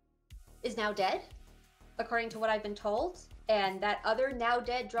is now dead, according to what I've been told, and that other now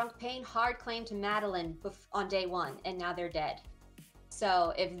dead drunk ping hard claimed to Madeline on day 1, and now they're dead.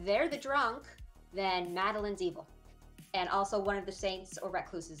 So, if they're the drunk, then Madeline's evil, and also one of the Saints or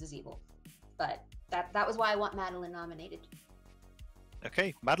Recluses is evil. But that was why I want Madeline nominated.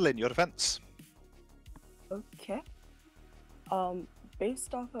 Okay, Madeline, your defense. Okay.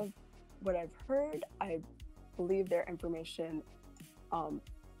 Based off of what I've heard, I believe their information,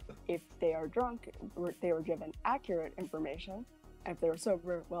 if they are drunk, they were given accurate information. If they were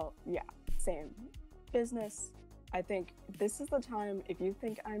sober, well, yeah, same business. I think this is the time, if you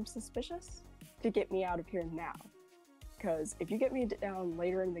think I'm suspicious, to get me out of here now. Because if you get me down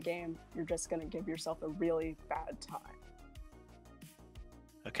later in the game, you're just going to give yourself a really bad time.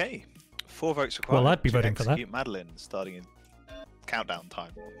 Okay, 4 votes required. Well, I'd be to voting for that. execute Madeline, starting in countdown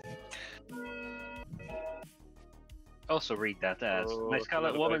time. Also read that as my Oh, Scarlet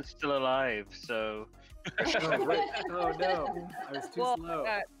another Woman's still alive, so Oh, right. Oh no, I was too Well, slow.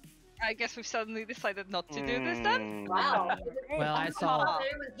 I guess we've suddenly decided not to do this then. Wow. Well, I saw.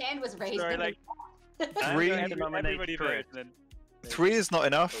 Everyone's hand was raised. Sorry, like, I'm Three- going to nominate everybody Chris. votes, and then 3 is not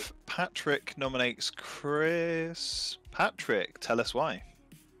enough. Patrick nominates Chris. Patrick, tell us why.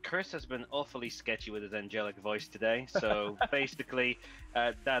 Chris has been awfully sketchy with his angelic voice today, so basically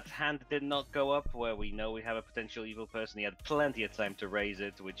that hand did not go up where we know we have a potential evil person. He had plenty of time to raise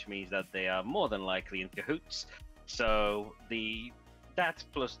it, which means that they are more than likely in cahoots. So that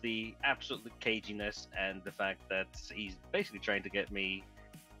plus the absolute caginess and the fact that he's basically trying to get me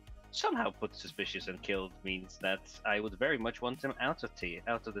somehow put suspicious and killed means that I would very much want him out of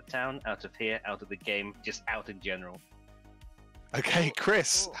the town, out of here, out of the game, just out in general. Okay,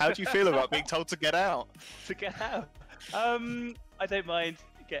 Chris, how do you feel about being told to get out? to get out. I don't mind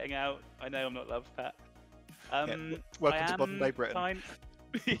getting out. I know I'm not loved, Pat. Welcome I to modern am day Britain. Kind...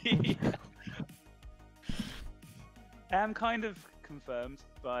 I am kind of confirmed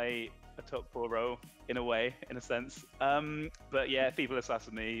by a top 4 role in a way, in a sense. But yeah, if people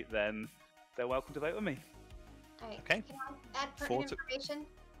assassinate me, then they're welcome to vote with me. Alright, Okay. Can I add Four pertinent to- information?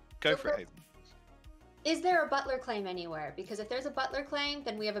 Go for it, Hayden. Is there a butler claim anywhere? Because if there's a butler claim,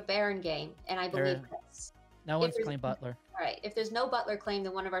 then we have a Baron game, and I There- believe Chris. No one's there's- claimed Butler. All right. If there's no butler claim,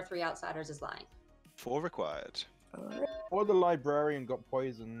 then one of our 3 outsiders is lying. 4 required. Or the librarian got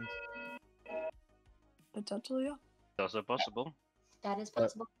poisoned. Potentially, yeah. Those are possible. That is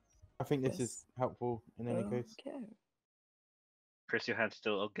possible. I think this Yes. is helpful in any case. Okay. Chris, your hand's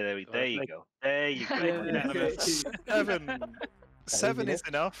still. Okay, there you like- go. There you go. Unanimous. 7 is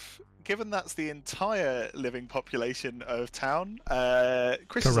enough. Given that's the entire living population of town,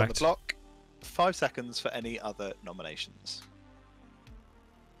 Chris is on the Correct. clock. 5 seconds for any other nominations.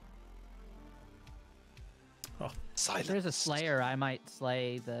 Oh. If Silence. there's a Slayer, I might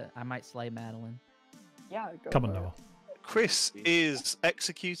slay Madeline. Yeah, go Come on, for it. Noah. Chris is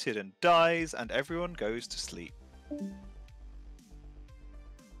executed and dies, and everyone goes to sleep.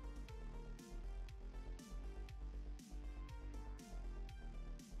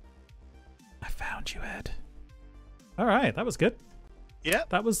 I found you, Ed. All right, that was good. Yeah,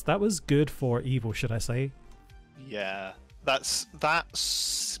 That was good for evil, should I say? yeah. That's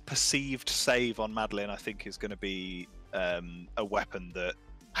perceived save on Madeline. I think is going to be a weapon that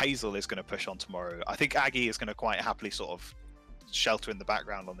Hazel is going to push on tomorrow. I think Aggie is going to quite happily sort of shelter in the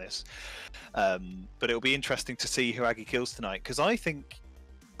background on this, but it'll be interesting to see who Aggie kills tonight. Because I think,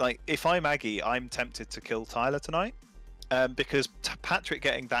 like, if I'm Aggie, I'm tempted to kill Tyler tonight, because Patrick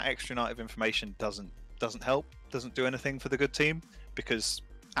getting that extra night of information doesn't help, doesn't do anything for the good team. Because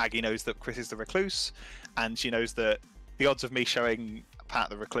Aggie knows that Chris is the recluse, and she knows that the odds of me showing Pat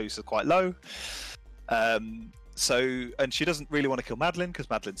the recluse are quite low. And she doesn't really want to kill Madeline because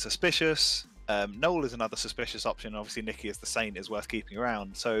Madeline's suspicious. Noel is another suspicious option. Obviously, Nikki as the saint is worth keeping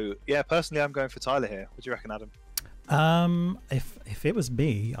around. So yeah, personally, I'm going for Tyler here. What do you reckon, Adam? If it was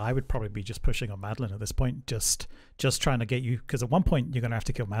me, I would probably be just pushing on Madeline at this point, just trying to get you, because at one point you're going to have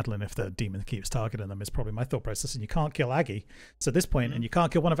to kill Madeline if the demon keeps targeting them. Is probably my thought process, and you can't kill Aggie. So at this point, and you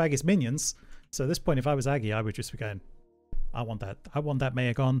can't kill one of Aggie's minions. So at this point, if I was Aggie, I would just be going, I want that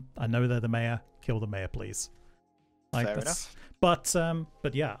mayor gone. I know they're the mayor. Kill the mayor, please. Like, Fair that's- enough.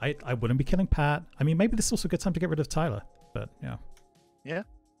 But yeah, I wouldn't be killing Pat. I mean, maybe this is also a good time to get rid of Tyler. But yeah. Yeah.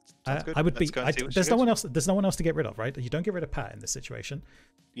 Sounds good. I would Let's be. go and see what she There's no goes. one else. There's no one else to get rid of, right? You don't get rid of Pat in this situation.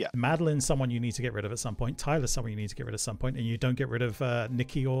 Yeah. Madeline's someone you need to get rid of at some point. Tyler's someone you need to get rid of at some point, and you don't get rid of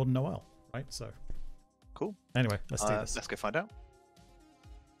Nikki or Noel, right? So. Cool. Anyway, let's do this. Let's go find out.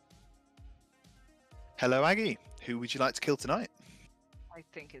 Hello, Aggie. Who would you like to kill tonight? I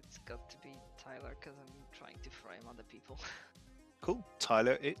think it's got to be Tyler because I'm trying to frame other people. Cool.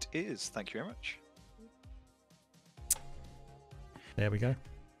 Tyler, it is. Thank you very much. There we go.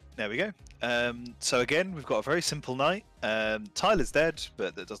 There we go. So again, we've got a very simple night. Tyler's dead,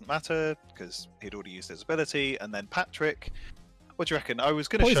 but that doesn't matter because he'd already used his ability. And then Patrick, what do you reckon? I was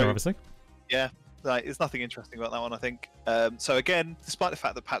going to Poison, show. obviously. Yeah, like, there's nothing interesting about that one, I think. So again, despite the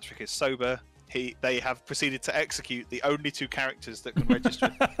fact that Patrick is sober, they have proceeded to execute the only 2 characters that can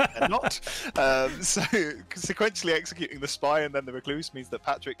register and not. So sequentially executing the spy and then the recluse means that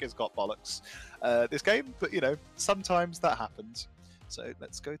Patrick has got bollocks this game. But you know, sometimes that happens. So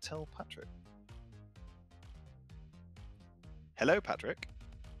let's go tell Patrick. Hello, Patrick.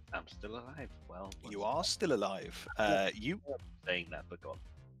 I'm still alive. Well, You are still alive. You saying that, but go on.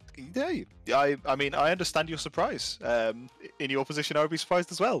 Yeah, I mean, I understand your surprise. In your position, I would be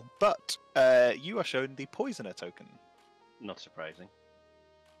surprised as well. But you are shown the poisoner token. Not surprising.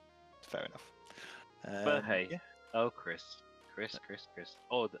 Fair enough. But hey, yeah. oh Chris.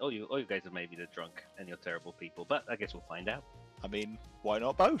 Oh, you guys are maybe the drunk and you're terrible people. But I guess we'll find out. I mean, why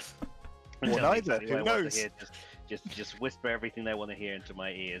not both? Or Tell me neither? exactly Who what I want knows? to hear. Just whisper everything they want to hear into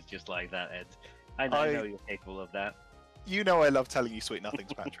my ears, just like that, Ed. I know you're capable of that. You know I love telling you sweet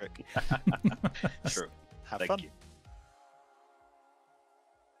nothings, Patrick. True. Have Thank fun. you.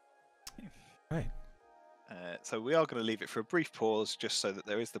 Right. So we are going to leave it for a brief pause, just so that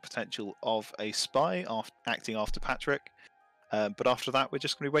there is the potential of a spy acting after Patrick. But after that, we're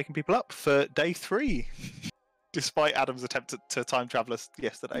just going to be waking people up for day 3, despite Adam's attempt to time travel us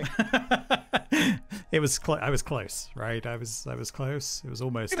yesterday. It was I was close, right? I was close. It was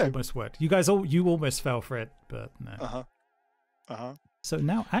almost worked. You almost fell for it, but no. So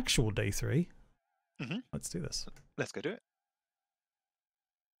now actual day 3. Mm-hmm. Let's do this. Let's go do it.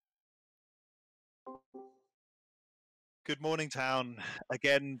 Good morning, town.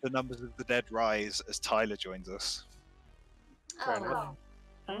 Again, the numbers of the dead rise as Tyler joins us. Oh,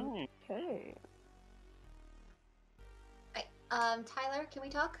 Okay. Tyler, can we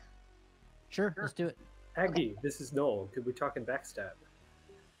talk? Sure, let's do it. Aggie, this is Noel. Could we talk in backstab?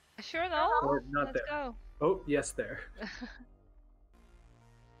 Sure, no. Or not Let's there? go. Oh, yes, there.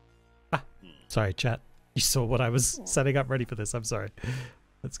 Sorry, chat. You saw what I was setting up ready for this. I'm sorry.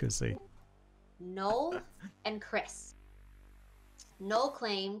 Let's go see. Noel and Chris. Noel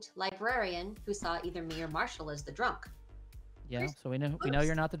claimed librarian who saw either me or Marshall as the drunk. Yeah, so we know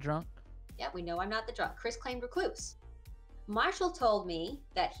you're not the drunk. Yeah, we know I'm not the drunk. Chris claimed recluse. Marshall told me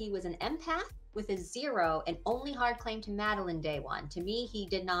that he was an empath with a 0 and only hard claim to Madeline day 1. To me, he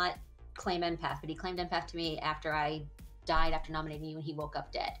did not claim empath, but he claimed empath to me after I died after nominating you and he woke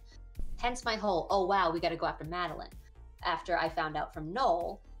up dead. Hence my whole, oh wow, we got to go after Madeline. After I found out from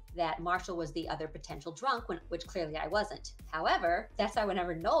Noel that Marshall was the other potential drunk, which clearly I wasn't. However, that's why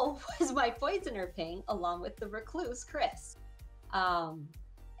whenever Noel was my poisoner ping, along with the recluse Chris.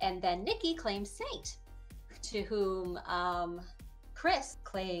 And then Nikki claimed Saint, to whom Chris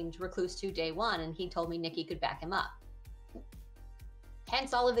claimed recluse 2 day 1, and he told me Nikki could back him up.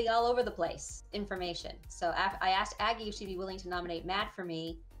 Hence all of the all over the place information. So I asked Aggie if she'd be willing to nominate Matt for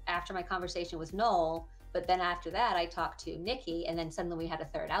me after my conversation with Noel, but then after that I talked to Nikki, and then suddenly we had a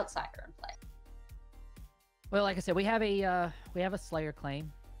third outsider in play. Well, like I said, we have a Slayer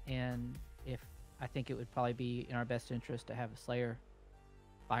claim, and I think it would probably be in our best interest to have a Slayer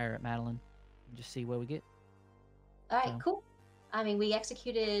fire at Madeline and just see where we get. All right, cool. I mean, we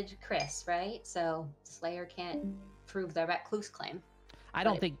executed Chris, right? So Slayer can't prove the recluse claim. I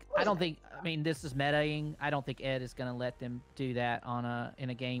mean, this is metaing. I don't think Ed is going to let them do that in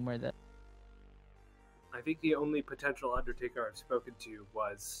a game where the. I think the only potential Undertaker I've spoken to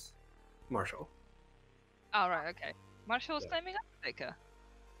was Marshall. All right, okay. Marshall's claiming Undertaker.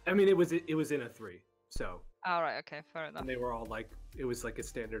 I mean, it was in a 3, so. All right, okay, fair enough. And they were all it was like a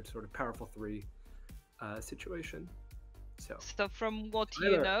standard sort of powerful 3 situation. So from what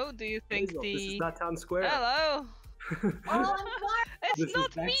Tyler, you know, do you think Hazel, this is not Town Square. Hello. It's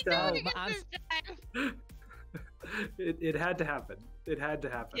not me doing it I'm- this time. It had to happen. It had to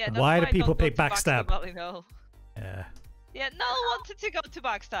happen. Yeah, Why do I people don't go pick to backstab? No. Yeah. Yeah, no one wanted to go to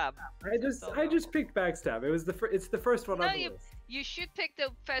backstab. I just picked backstab. It was it's the first one No, on the list. you should pick the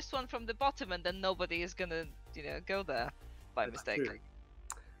first one from the bottom, and then nobody is gonna, go there by mistake.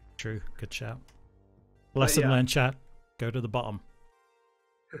 True. Good shout. Lesson learned, chat. Go to the bottom.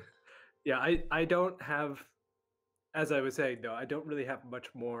 Yeah, I don't have, as I was saying, though, I don't really have much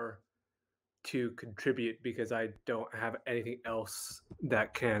more to contribute because I don't have anything else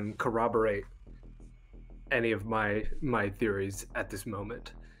that can corroborate any of my theories at this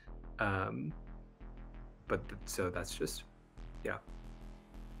moment. So that's just, yeah.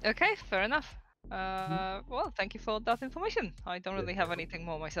 Okay, fair enough. Well, thank you for that information. I don't really have anything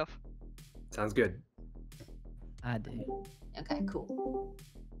more myself. Sounds good. I do. Okay, cool.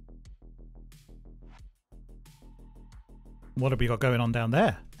 What have we got going on down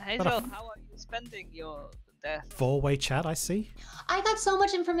there? Hazel, how are you spending your death? 4-way chat, I see. I got so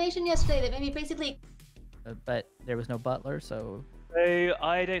much information yesterday that made me basically. But there was no butler, so. So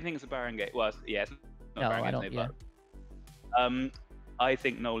I don't think it's a Baron Gate. Well, yeah, it's not No, Baron I Gate, don't. no Yeah. butler. I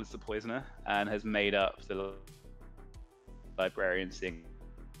think Noel is the poisoner and has made up the librarian seeing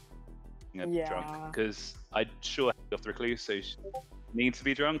a drunk, because I'd sure off the recluse, so she needs to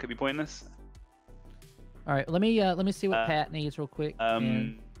be drunk. Could be pointless. All right, let me see what Pat needs real quick.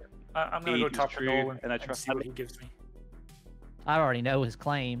 I'm gonna go talk to Noel and I and trust see what him. he gives me. I already know his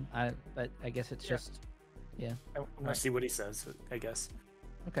claim. But I guess it's just, yeah. I want to see what he says, I guess.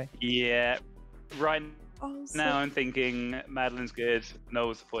 Okay. Yeah. Right Oh, now I'm thinking Madeline's good,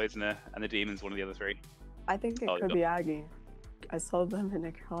 Noel's the poisoner, and the demon's one of the other three. I think it Oh, could go. be Aggie. I saw them in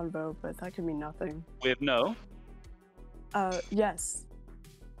a convo, but that could mean nothing. With Noel? Yes.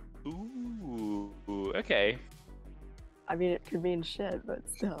 Ooh, okay. I mean, it could mean shit, but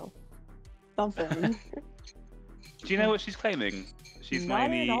still. Something. Do you know what she's claiming? She's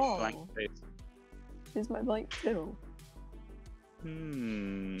Not my at all. blank face. She's my blank too.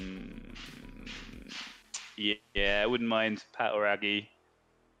 Yeah, I wouldn't mind Pat or Aggie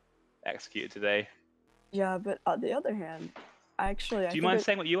executed today. Yeah, but on the other hand, I Do you mind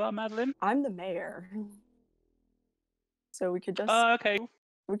saying what you are, Madeline? I'm the mayor. So we could just Oh, okay.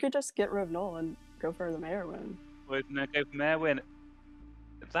 we could just get rid of Noel and go for the mayor win. Poisoner, go from there, win.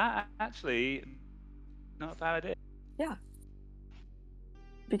 That actually not a bad idea. Yeah.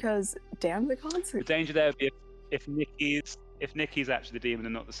 Because damn the The concert. danger there would be if Nikki's actually the demon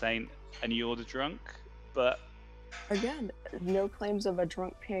and not the saint, and you're the drunk. But Again, no claims of a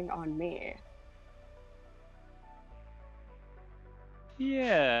drunk peeing on me.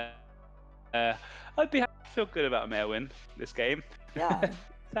 yeah, I'd feel good about a mayor win this game. Yeah.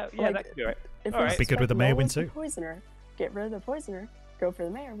 That Like, could be alright. If Alright. Be good with the suspect mayor Noel win is the too. Poisoner, get rid of the poisoner, go for the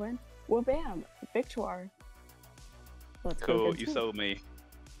mayor win. Well, bam, victoire. Let's go. Cool, good you team. sold me.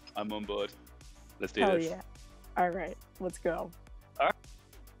 I'm on board. Let's do Hell this. yeah. All right, let's go.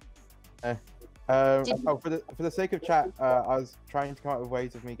 For the sake of chat, I was trying to come up with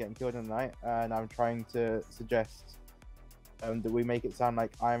ways of me getting killed in the night, and I'm trying to suggest that we make it sound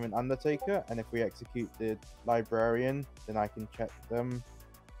like I'm an undertaker, and if we execute the librarian, then I can check them,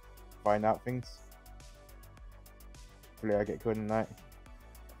 find out things. Hopefully I get killed in the night.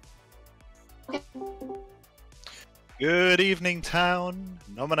 Good evening, town.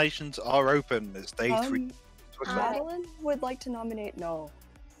 Nominations are open. It's day 3. Madeline would like to nominate Noel.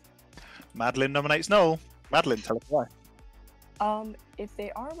 Madeline nominates Noel. Madeline, tell us why. If they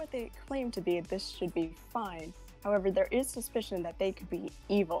are what they claim to be, this should be fine. However, there is suspicion that they could be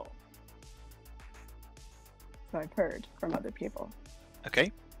evil. So I've heard from other people.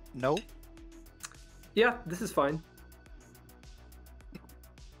 Okay. Noel? Yeah, this is fine.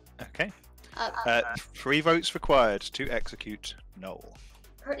 Okay. 3 votes required to execute Noel.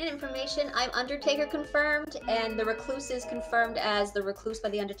 Pertinent information, I'm Undertaker confirmed, and the Recluse is confirmed as the Recluse by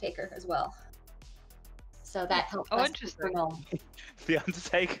the Undertaker as well. So that helps Oh, us interesting. for Noel. The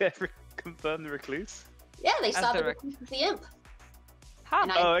Undertaker confirmed the recluse. Yeah, they As saw the the Recluse as the imp. Huh.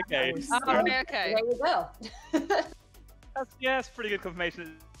 And Oh, okay. Okay. There you go. That's pretty good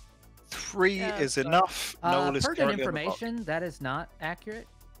confirmation. 3 Yeah, is so- enough. Noel is Pertinent currently on the clock. information, that is not accurate.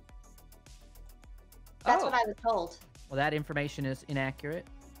 That's Oh. what I was told. Well, that information is inaccurate.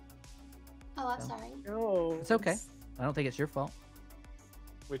 Oh, I'm So- sorry. No. It's okay. I don't think it's your fault.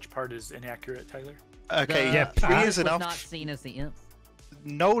 Which part is inaccurate, Tyler? Okay, The yeah, 3 imp is was enough. not seen as the imp.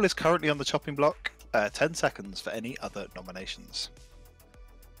 Noel is currently on the chopping block. 10 seconds for any other nominations.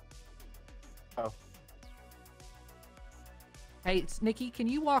 Hey, Nikki, can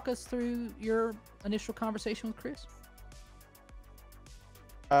you walk us through your initial conversation with Chris?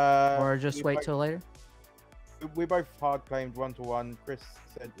 Or just we wait both- till later? We both hard claimed 1-to-1. Chris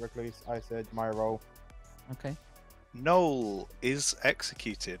said Recluse, I said my role. Okay. Noel is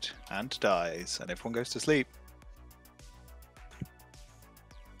executed and dies, and everyone goes to sleep.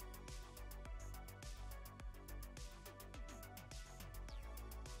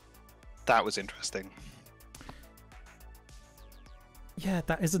 That was interesting. Yeah,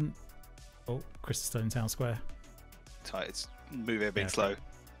 that isn't. Oh, Chris is still in town square. It's moving a bit Yeah, okay.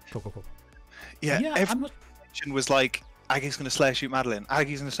 slow. Cool. Yeah, Yeah, every I'm not. action was like, Aggie's going to slay shoot Madeline.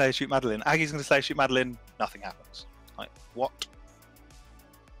 Aggie's going to slay shoot Madeline. Aggie's going to slay shoot Madeline. Nothing happens. Like, what?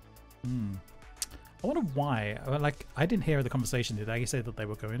 I wonder why. Like, I didn't hear the conversation. Did Aggie say that they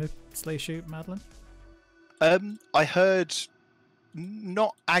were going to slay shoot Madeline? I heard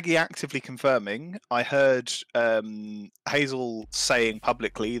not Aggie actively confirming. I heard Hazel saying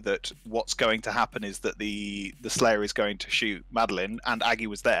publicly that what's going to happen is that the Slayer is going to shoot Madeline, and Aggie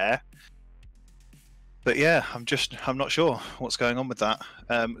was there. But yeah, I'm not sure what's going on with that.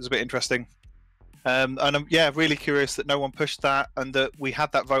 It was a bit interesting. And I'm really curious that no one pushed that, and that we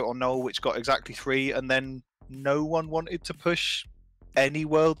had that vote on Noel, which got exactly 3, and then no one wanted to push any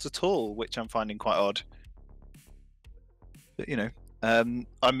worlds at all, which I'm finding quite odd. But you know,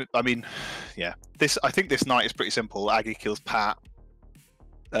 I mean, yeah. I think this night is pretty simple. Aggie kills Pat,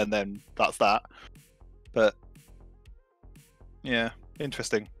 and then that's that. But yeah,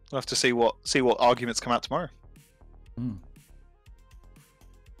 interesting. We'll have to see what arguments come out tomorrow.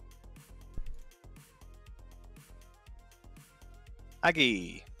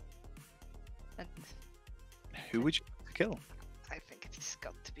 Aggie, And who would you like to kill? I think it's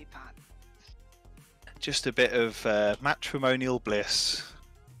got to be Pat. Just a bit of matrimonial bliss,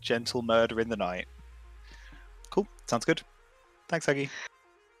 gentle murder in the night. Cool, sounds good. Thanks, Aggie.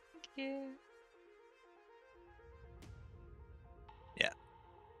 Yeah.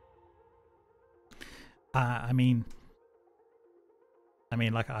 I mean,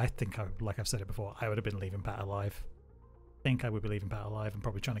 like like I've said it before, I would have been leaving Pat alive. I think I would be leaving Pat alive and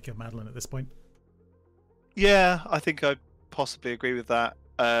probably trying to kill Madeline at this point. Yeah, I think I'd possibly agree with that.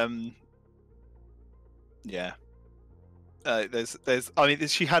 Yeah. I mean,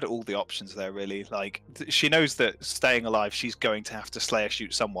 she had all the options there, really. Like, she knows that staying alive, she's going to have to Slayer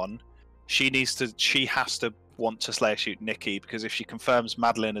shoot someone. She has to want to Slayer shoot Nikki, because if she confirms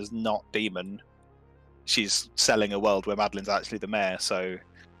Madeline is not demon, she's selling a world where Madeline's actually the mayor, so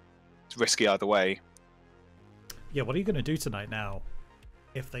it's risky either way. Yeah, what are you going to do tonight now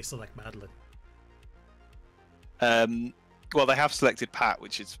if they select Madeline? Well, they have selected Pat,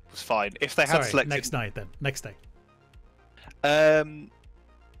 which was fine. If they had selected next night, then next day.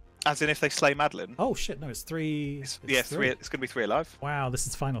 As in if they slay Madeline. Oh shit! No, it's three. It's three. It's going to be 3 alive. Wow, this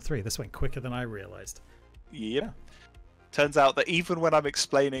is final 3. This went quicker than I realized. Yep. Yeah. Turns out that even when I'm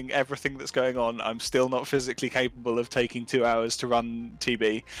explaining everything that's going on, I'm still not physically capable of taking 2 hours to run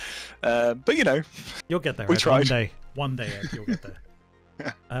TB. But you know, you'll get there. We tried. One day, Ed, you'll get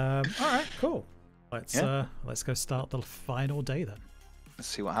there. All right, cool. Let's go start the final day then. Let's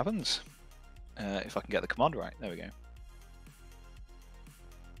see what happens. If I can get the command right. There we go.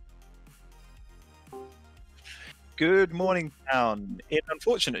 Good morning, town. In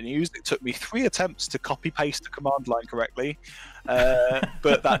unfortunate news, it took me 3 attempts to copy-paste the command line correctly,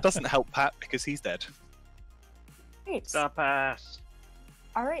 but that doesn't help Pat because he's dead. Great. Stop us.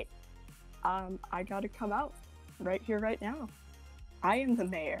 All right. I gotta come out right here, right now. I am the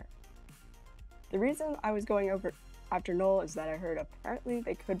mayor. The reason I was going over after Noel is that I heard apparently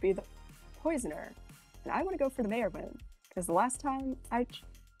they could be the poisoner, and I want to go for the mayor win because the last time I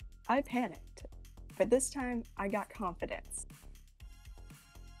panicked. But this time, I got confidence.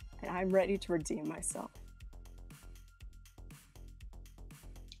 And I'm ready to redeem myself.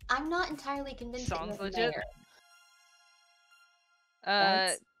 I'm not entirely convinced. Sounds that legit.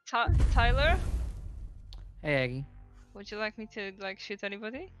 Mayor. Tyler, Hey, Aggie. would you like me to shoot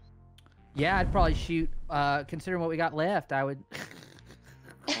anybody? Yeah, I'd probably shoot. Considering what we got left, I would.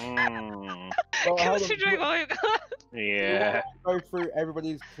 Well, hold on. Considering what you got. Yeah. Go through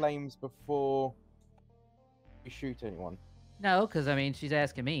everybody's claims before you shoot anyone. No, because I mean, she's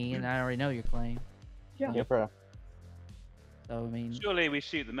asking me, and I already know your claim. Yeah, fair. So I mean, Surely we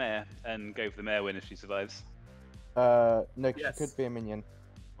shoot the mayor and go for the mayor win if she survives. No, 'cause Yes. she could be a minion.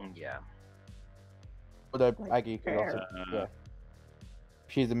 Yeah. Although Aggie could also, fair. yeah.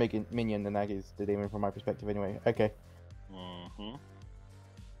 She's the minion, and Aggie's the demon from my perspective, anyway. Okay. Mm-hmm.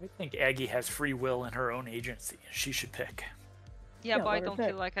 I think Aggie has free will and her own agency. She should pick. Yeah, Yeah, but I let her don't pick.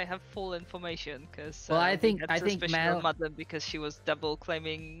 feel like I have full information because Well, I think Madeline because she was double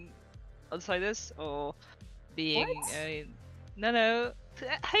claiming outsiders or being What? no.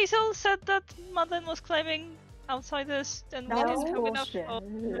 Hazel said that Madeline was claiming outsiders and we That's didn't have enough. bullshit.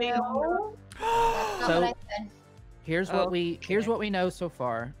 No. That's not So- what I said. here's what we know so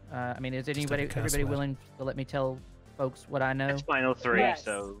far. I mean, is Just like a everybody curse word. willing to let me tell folks what I know? It's final 3, Yes.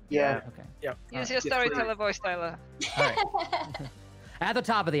 so Yeah. Okay. Yeah. Use your storyteller voice, Tyler. All right. At the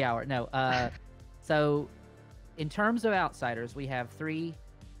top of the hour. No. So, in terms of outsiders, we have 3.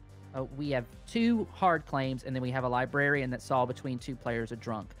 We have 2 hard claims, and then we have a librarian that saw between 2 players a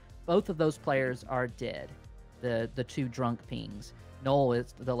drunk. Both of those players are dead. The 2 drunk pings. Noel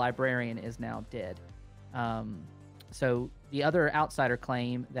the librarian is now dead. So the other outsider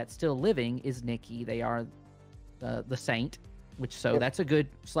claim that's still living is Nikki. They are the saint, that's a good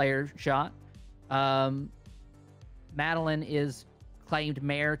Slayer shot. Madeline is claimed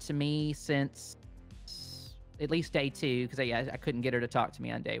mayor to me since at least day 2 because I couldn't get her to talk to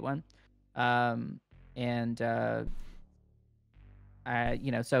me on day 1.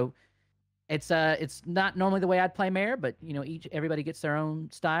 So it's not normally the way I'd play mayor, but everybody gets their own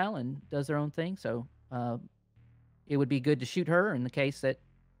style and does their own thing. So it would be good to shoot her in the case that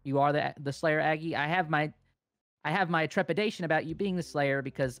you are the Slayer, Aggie. I have my trepidation about you being the Slayer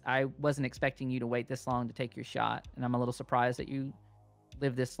because I wasn't expecting you to wait this long to take your shot, and I'm a little surprised that you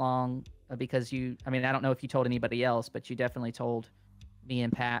lived this long because I don't know if you told anybody else, but you definitely told me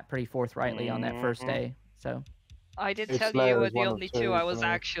and Pat pretty forthrightly on that first day. So I did It's tell Slayer you were is the one of only 2 2 I for was me.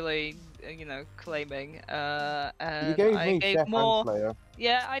 actually, claiming. You And gave I me gave Chef more. and Slayer.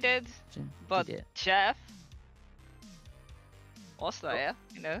 Yeah, I did. you But did. Chef, Or Slayer,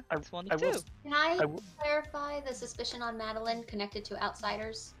 you know, it's one I of will two. Can I I w- clarify the suspicion on Madeline connected to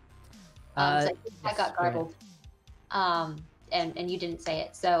outsiders? 'Cause I Uh, think that yes, got go ahead. garbled. And you didn't say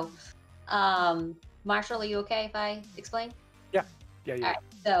it. So, Marshall, are you okay if I explain? Yeah. All right.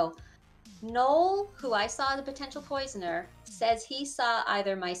 So, Noel, who I saw the potential poisoner, says he saw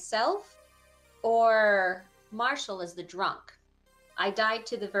either myself or Marshall as the drunk. I died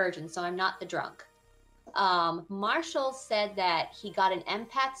to the virgin, so I'm not the drunk. Marshall said that he got an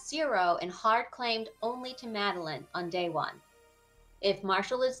empath 0 and hard claimed only to Madeline on day 1. If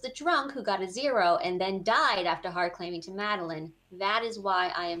Marshall is the drunk who got a 0 and then died after hard claiming to Madeline, that is why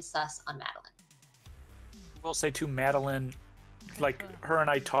I am sus on Madeline. We'll say to Madeline, like her and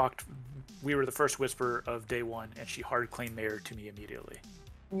I talked. We were the first whisper of day 1, and she hard claimed Mayor to me immediately.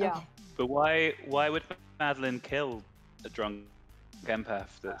 Yeah. Okay. But why would Madeline kill a drunk empath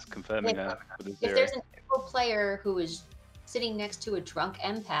that's confirming her with a If 0? there's an evil player who is sitting next to a drunk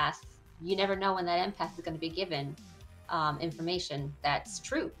empath, you never know when that empath is going to be given information that's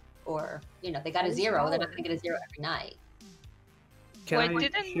true. Or, you know, they got a 0, they're not going to get a 0 every night. Wait,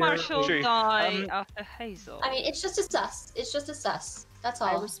 didn't Marshall True. die after Hazel? I mean, it's just a sus. It's just a sus. That's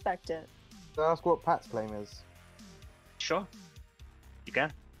I all. respect it. Can I ask what Pat's claim is? Sure. You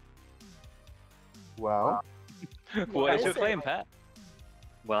can. Well, What is your is it? claim, Pat?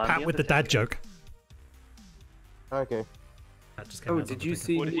 Well, I'm Pat with the dad joke. okay. That just came Oh, out did of you the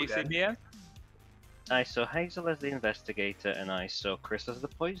see What did me you see then? me as? I saw Hazel as the investigator, and I saw Chris as the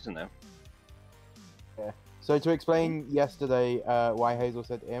poisoner. So to explain yesterday why Hazel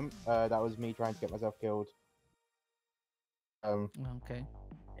said imp, that was me trying to get myself killed. Okay.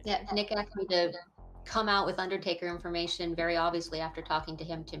 Yeah, Nick asked me to come out with Undertaker information very obviously after talking to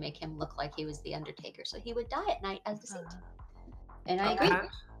him to make him look like he was the Undertaker, so he would die at night as the saint. And I agree. Pat,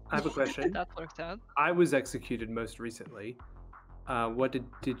 I have a question. That worked out. I was executed most recently. What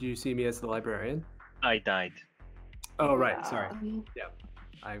did you see me as the librarian? I died. Oh right, sorry. Yeah,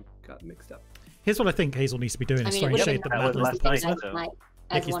 I got mixed up. Here's what I think Hazel needs to be doing: I is mean, it throwing would have shade been that that was Madeline's the last night, poisoner. night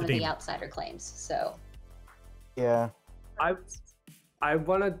as Nikki's one the of the demon. outsider claims. So Yeah. I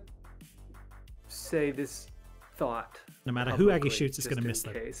want to say this thought. No matter who Aggie publicly, shoots, it's just going to in miss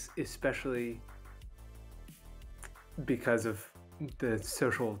them. case, especially because of the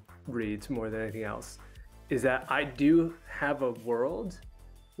social reads more than anything else, is that I do have a world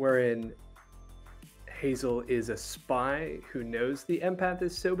wherein Hazel is a spy who knows the empath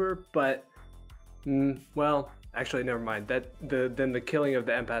is sober, but well, actually, never mind. Then the killing of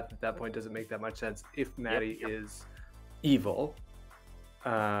the empath at that point doesn't make that much sense if Maddie is evil.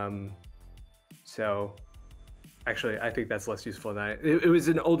 So actually, I think that's less useful than it was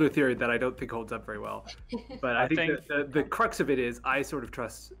an older theory that I don't think holds up very well. But I think that the crux of it is I sort of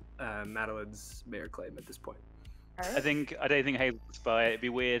trust Madeline's mayor claim at this point. I don't think Hazel's a spy. It'd be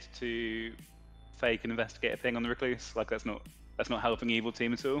weird to fake an investigator thing on the recluse. Like that's not helping evil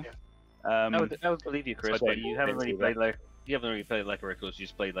team at all. I would believe you, Chris, so I but don't you haven't really see played that. like a recluse. You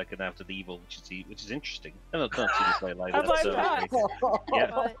just played like an After the Evil, which is interesting. I don't see you play like I that. like So, that.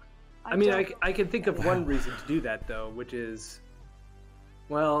 yeah. But I mean, don't- I can think of one reason to do that though, which is,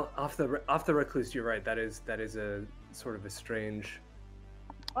 well, off the recluse. You're right. That is a sort of a strange.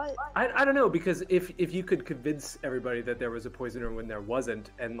 But I don't know, because if you could convince everybody that there was a poisoner when there wasn't,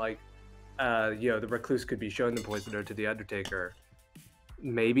 and like, the recluse could be shown the poisoner to the Undertaker,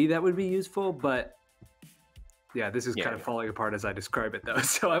 maybe that would be useful. But yeah, this is kind of falling apart as I describe it, though.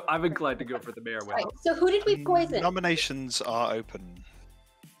 So I'm inclined to go for the mayor win. right. So who did we poison? Nominations are open.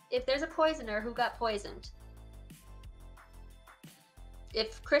 If there's a poisoner, who got poisoned?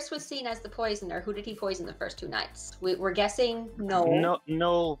 If Chris was seen as the poisoner, who did he poison the first 2 nights? We're guessing no.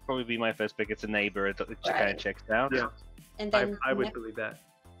 No, will probably be my first pick. It's a neighbor. It kind Right. of checks out. Yeah, And then I would believe that.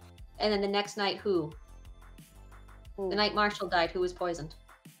 And then the next night, who? Ooh. The night Marshall died, who was poisoned?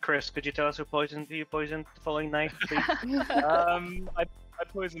 Chris, could you tell us who you poisoned the following night, please? I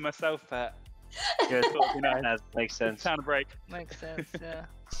poisoned myself, Pat. Good. Thought, you know, That makes sense. town break. Makes sense, yeah.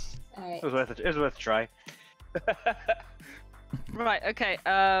 All right. It was worth a try. Right, okay.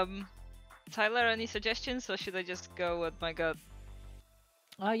 Tyler, any suggestions, or should I just go with my gut?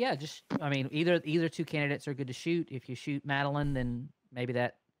 Yeah, just I mean, either 2 candidates are good to shoot. If you shoot Madeline, then maybe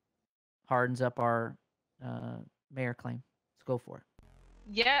that hardens up our mayor claim. Let's go for it.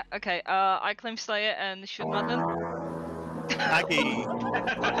 Yeah, okay. I claim Slayer and shoot Madeline. Aggie.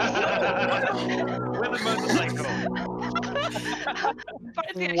 With a motorcycle.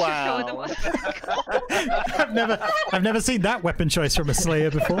 Apparently I should go with the motorcycle. I've never seen that weapon choice from a Slayer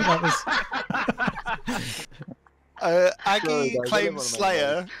before. That was Aggie Sorry, guys, I didn't claims wanna make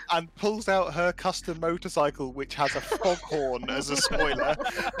Slayer and pulls out her custom motorcycle, which has a foghorn as a spoiler.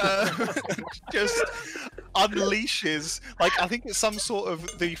 Just unleashes, like, I think it's some sort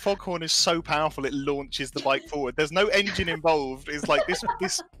of, the foghorn is so powerful it launches the bike forward. There's no engine involved. It's like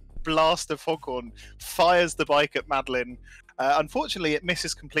this blast of foghorn fires the bike at Madeline. Unfortunately, it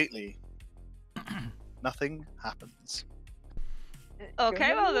misses completely. Nothing happens.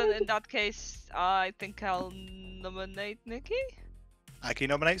 Okay, well then in that case, I think I'll nominate Nikki. Aggie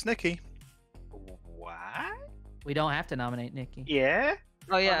nominates Nikki. What? We don't have to nominate Nikki. Yeah?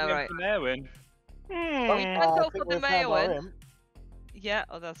 Oh yeah, right. Erwin. We I can go think for the we've had our mayor. imp. Yeah,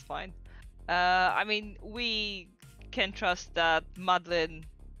 oh that's fine. I mean, we can trust that Madeline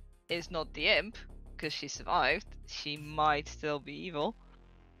is not the imp because she survived. She might still be evil.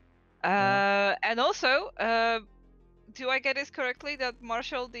 And also, do I get it correctly that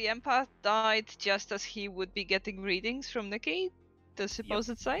Marshall the empath died just as he would be getting readings from Nikki, the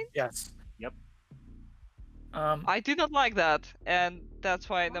supposed saint? Yes. Yep. I do not like that, and that's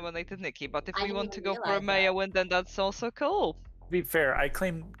why I nominated Nikki. But if I we didn't want to even go for a realize mayor that. win, then that's also cool. To be fair, I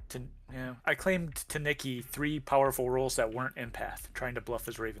claimed to Nikki 3 powerful roles that weren't empath, trying to bluff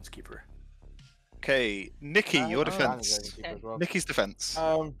as Raven's Keeper. Okay, Nikki, your Dan is defense. Ravenkeeper as well. Nikki's defense.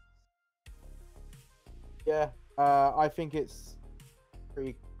 Yeah, I think it's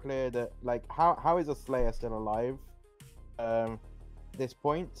pretty clear that, like, how is a Slayer still alive at this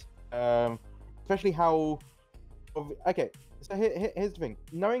point? Especially how... Okay, so here's the thing.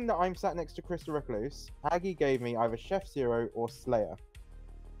 Knowing that I'm sat next to Chris the Recluse, Aggie gave me either Chef Zero or Slayer.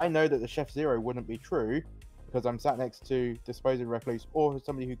 I know that the Chef Zero wouldn't be true, because I'm sat next to the supposed Recluse or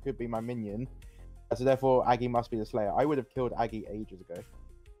somebody who could be my minion. So therefore, Aggie must be the Slayer. I would have killed Aggie ages ago.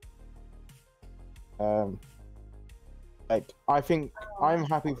 Like, I think I'm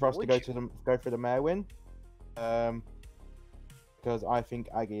happy for us to go for the mayor win, because I think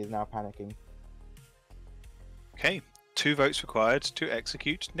Aggie is now panicking. Okay, 2 votes required to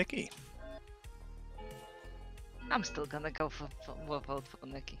execute Nikki. I'm still gonna go for vote for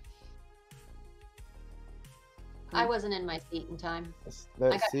Nikki. I wasn't in my seat in time, Let's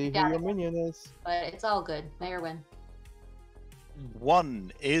got see who down. your minion is. but it's all good. Mayor win.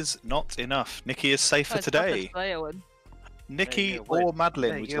 1 is not enough. Nikki is safe No, for it's not the today. Slayer win. Nikki you win. or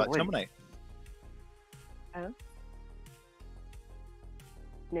Madeline, There would you you like to win. nominate?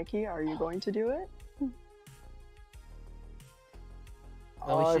 Nikki, are you going to do it?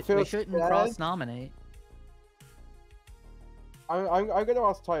 Well, I we feel shouldn't scared. cross-nominate. I'm going to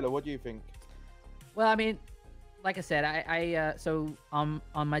ask Tyler. What do you think? Well, I mean, like I said, so on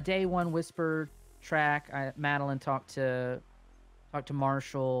my day 1 whisper track, Madeline talked to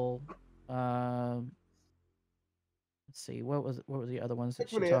Marshall. Let's see, what was the other ones that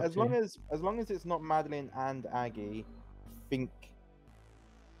she Actually, talked as long as it's not Madeline and Aggie, I think.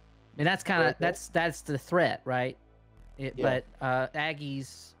 I mean, that's kind of Okay. that's the threat, right? Yeah. But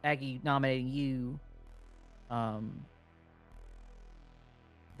Aggie nominating you,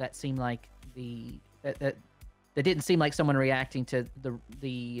 that seemed like that didn't seem like someone reacting to the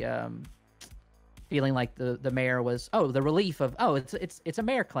feeling like the mayor was the relief of it's a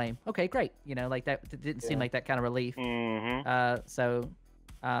mayor claim. Okay, great. You know, like that it didn't seem like that kind of relief. So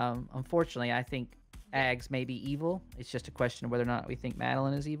unfortunately, I think Ags may be evil. It's just a question of whether or not we think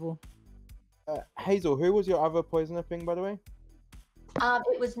Madeline is evil. Hazel, who was your other poisoner thing, by the way?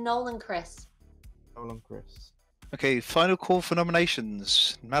 It was Nolan Chris. Nolan Chris. Okay, final call for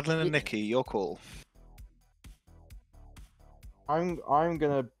nominations. Madeline and Nikki, your call. I'm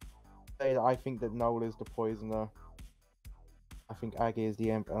gonna say that I think that Noel is the poisoner. I think Aggie is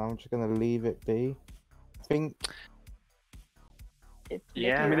the imp, and I'm just gonna leave it be. I think.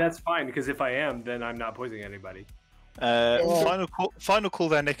 I mean that's fine because if I am, then I'm not poisoning anybody. Final call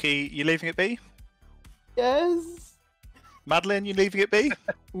there, Nikki. You leaving it be? Yes. Madeline, you leaving it be?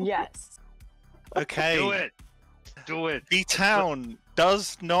 Yes. Okay. Do it. The town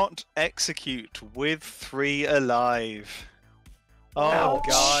does not execute with 3 alive. Oh,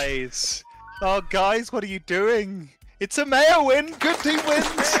 guys. Oh, guys, what are you doing? It's a mayor win. Good team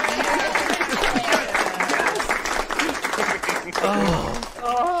wins.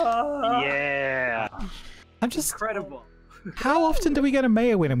 Yeah. I'm just Incredible. How often do we get a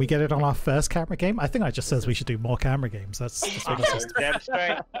mayor win and we get it on our first camera game? I think that just says we should do more camera games. That's what it says. That's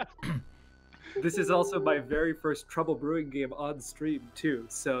right. This is also my very first Trouble Brewing game on stream too,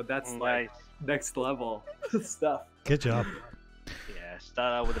 so that's like next level stuff. Good job. Yeah,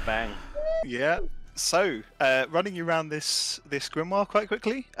 start out with a bang. Yeah. So, running you around this grimoire quite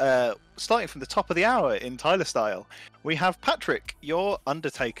quickly, starting from the top of the hour in Tyler style, we have Patrick, your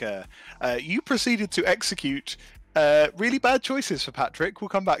Undertaker. You proceeded to execute Really bad choices for Patrick. We'll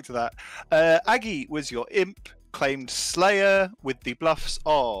come back to that. Aggie was your imp, claimed Slayer with the bluffs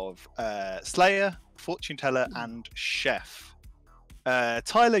of Slayer, Fortune Teller, and Chef.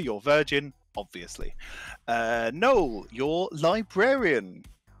 Tyler, your virgin, obviously. Noel, your librarian.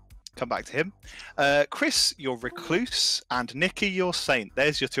 Come back to him. Chris, your recluse, and Nikki, your saint.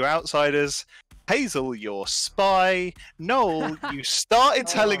 There's your two outsiders. Hazel, your spy. Noel, you started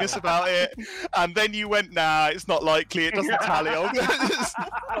telling us about it, and then you went, nah, it's not likely, it doesn't tally. Oh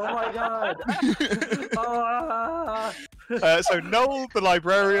my god. So Noel, the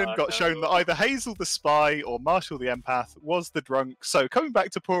librarian, got shown that either Hazel, the spy, or Marshall, the empath, was the drunk. So coming back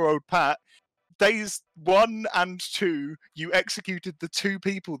to poor old Pat, days 1 and 2, you executed the 2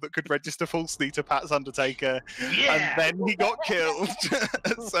 people that could register falsely to Pat's Undertaker, and then he got killed.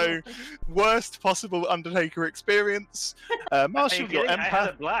 So, worst possible Undertaker experience. Marshall, your I had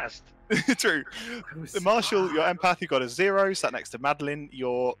a empath. blast. True. Marshall, your empath, you got a 0, sat next to Madeline,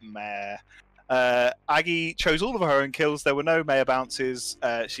 your mayor. Aggie chose all of her own kills. There were no mayor bounces.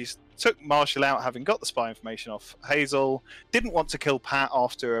 She took Marshall out, having got the spy information off Hazel. Didn't want to kill Pat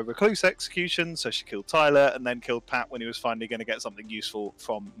after a recluse execution, so she killed Tyler, and then killed Pat when he was finally going to get something useful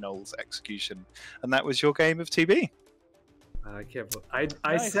from Noel's execution. And that was your game of TB. I can't believe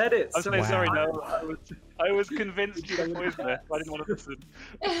I said it. I'm so sorry, no. I was convinced you were poisoned. I didn't want to listen.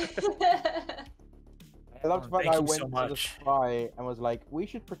 I loved the fact Thank I you went so to the much. spy and was like, we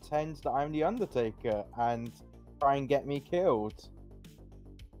should pretend that I'm the Undertaker and try and get me killed.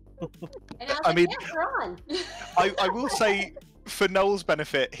 And I was I like, mean, yeah, we're on. I will say, for Noel's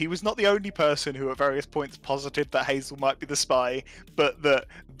benefit, he was not the only person who at various points posited that Hazel might be the spy, but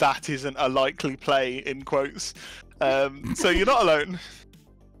that isn't a likely play, in quotes. So you're not alone.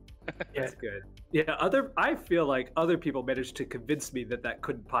 That's good. Yeah, I feel like other people managed to convince me that that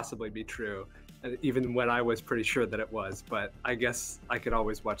couldn't possibly be true, even when I was pretty sure that it was. But I guess I could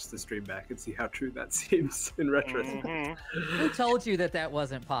always watch the stream back and see how true that seems in retrospect. Who told you that that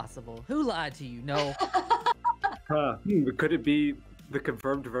wasn't possible? Who lied to you? No. Could it be the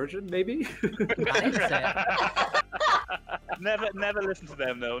confirmed version, maybe? I didn't say it. Never listen to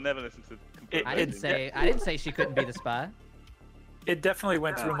them, though. Never listen to. I didn't say she couldn't be the spy. It definitely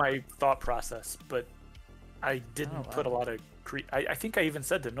went through my thought process, but I didn't put a lot of. I think I even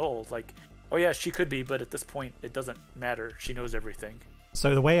said to Noel, like, "Oh yeah, she could be, but at this point, it doesn't matter. She knows everything."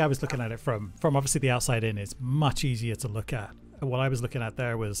 So the way I was looking at it from obviously the outside in is much easier to look at. What I was looking at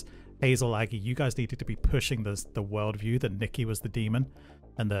there was Hazel, Aggie, you guys needed to be pushing the worldview that Nikki was the demon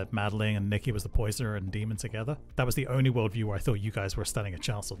and that Madeline and Nikki was the poisoner and demon together. That was the only worldview where I thought you guys were standing a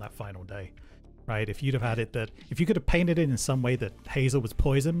chance on that final day. Right? If you'd have had it that, if you could have painted it in some way that Hazel was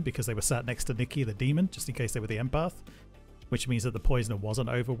poisoned because they were sat next to Nikki the demon, just in case they were the empath, which means that the poisoner wasn't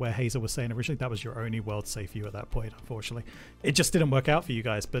over where Hazel was saying originally, that was your only world safe view at that point, unfortunately. It just didn't work out for you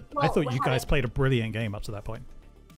guys, but I thought you guys played a brilliant game up to that point.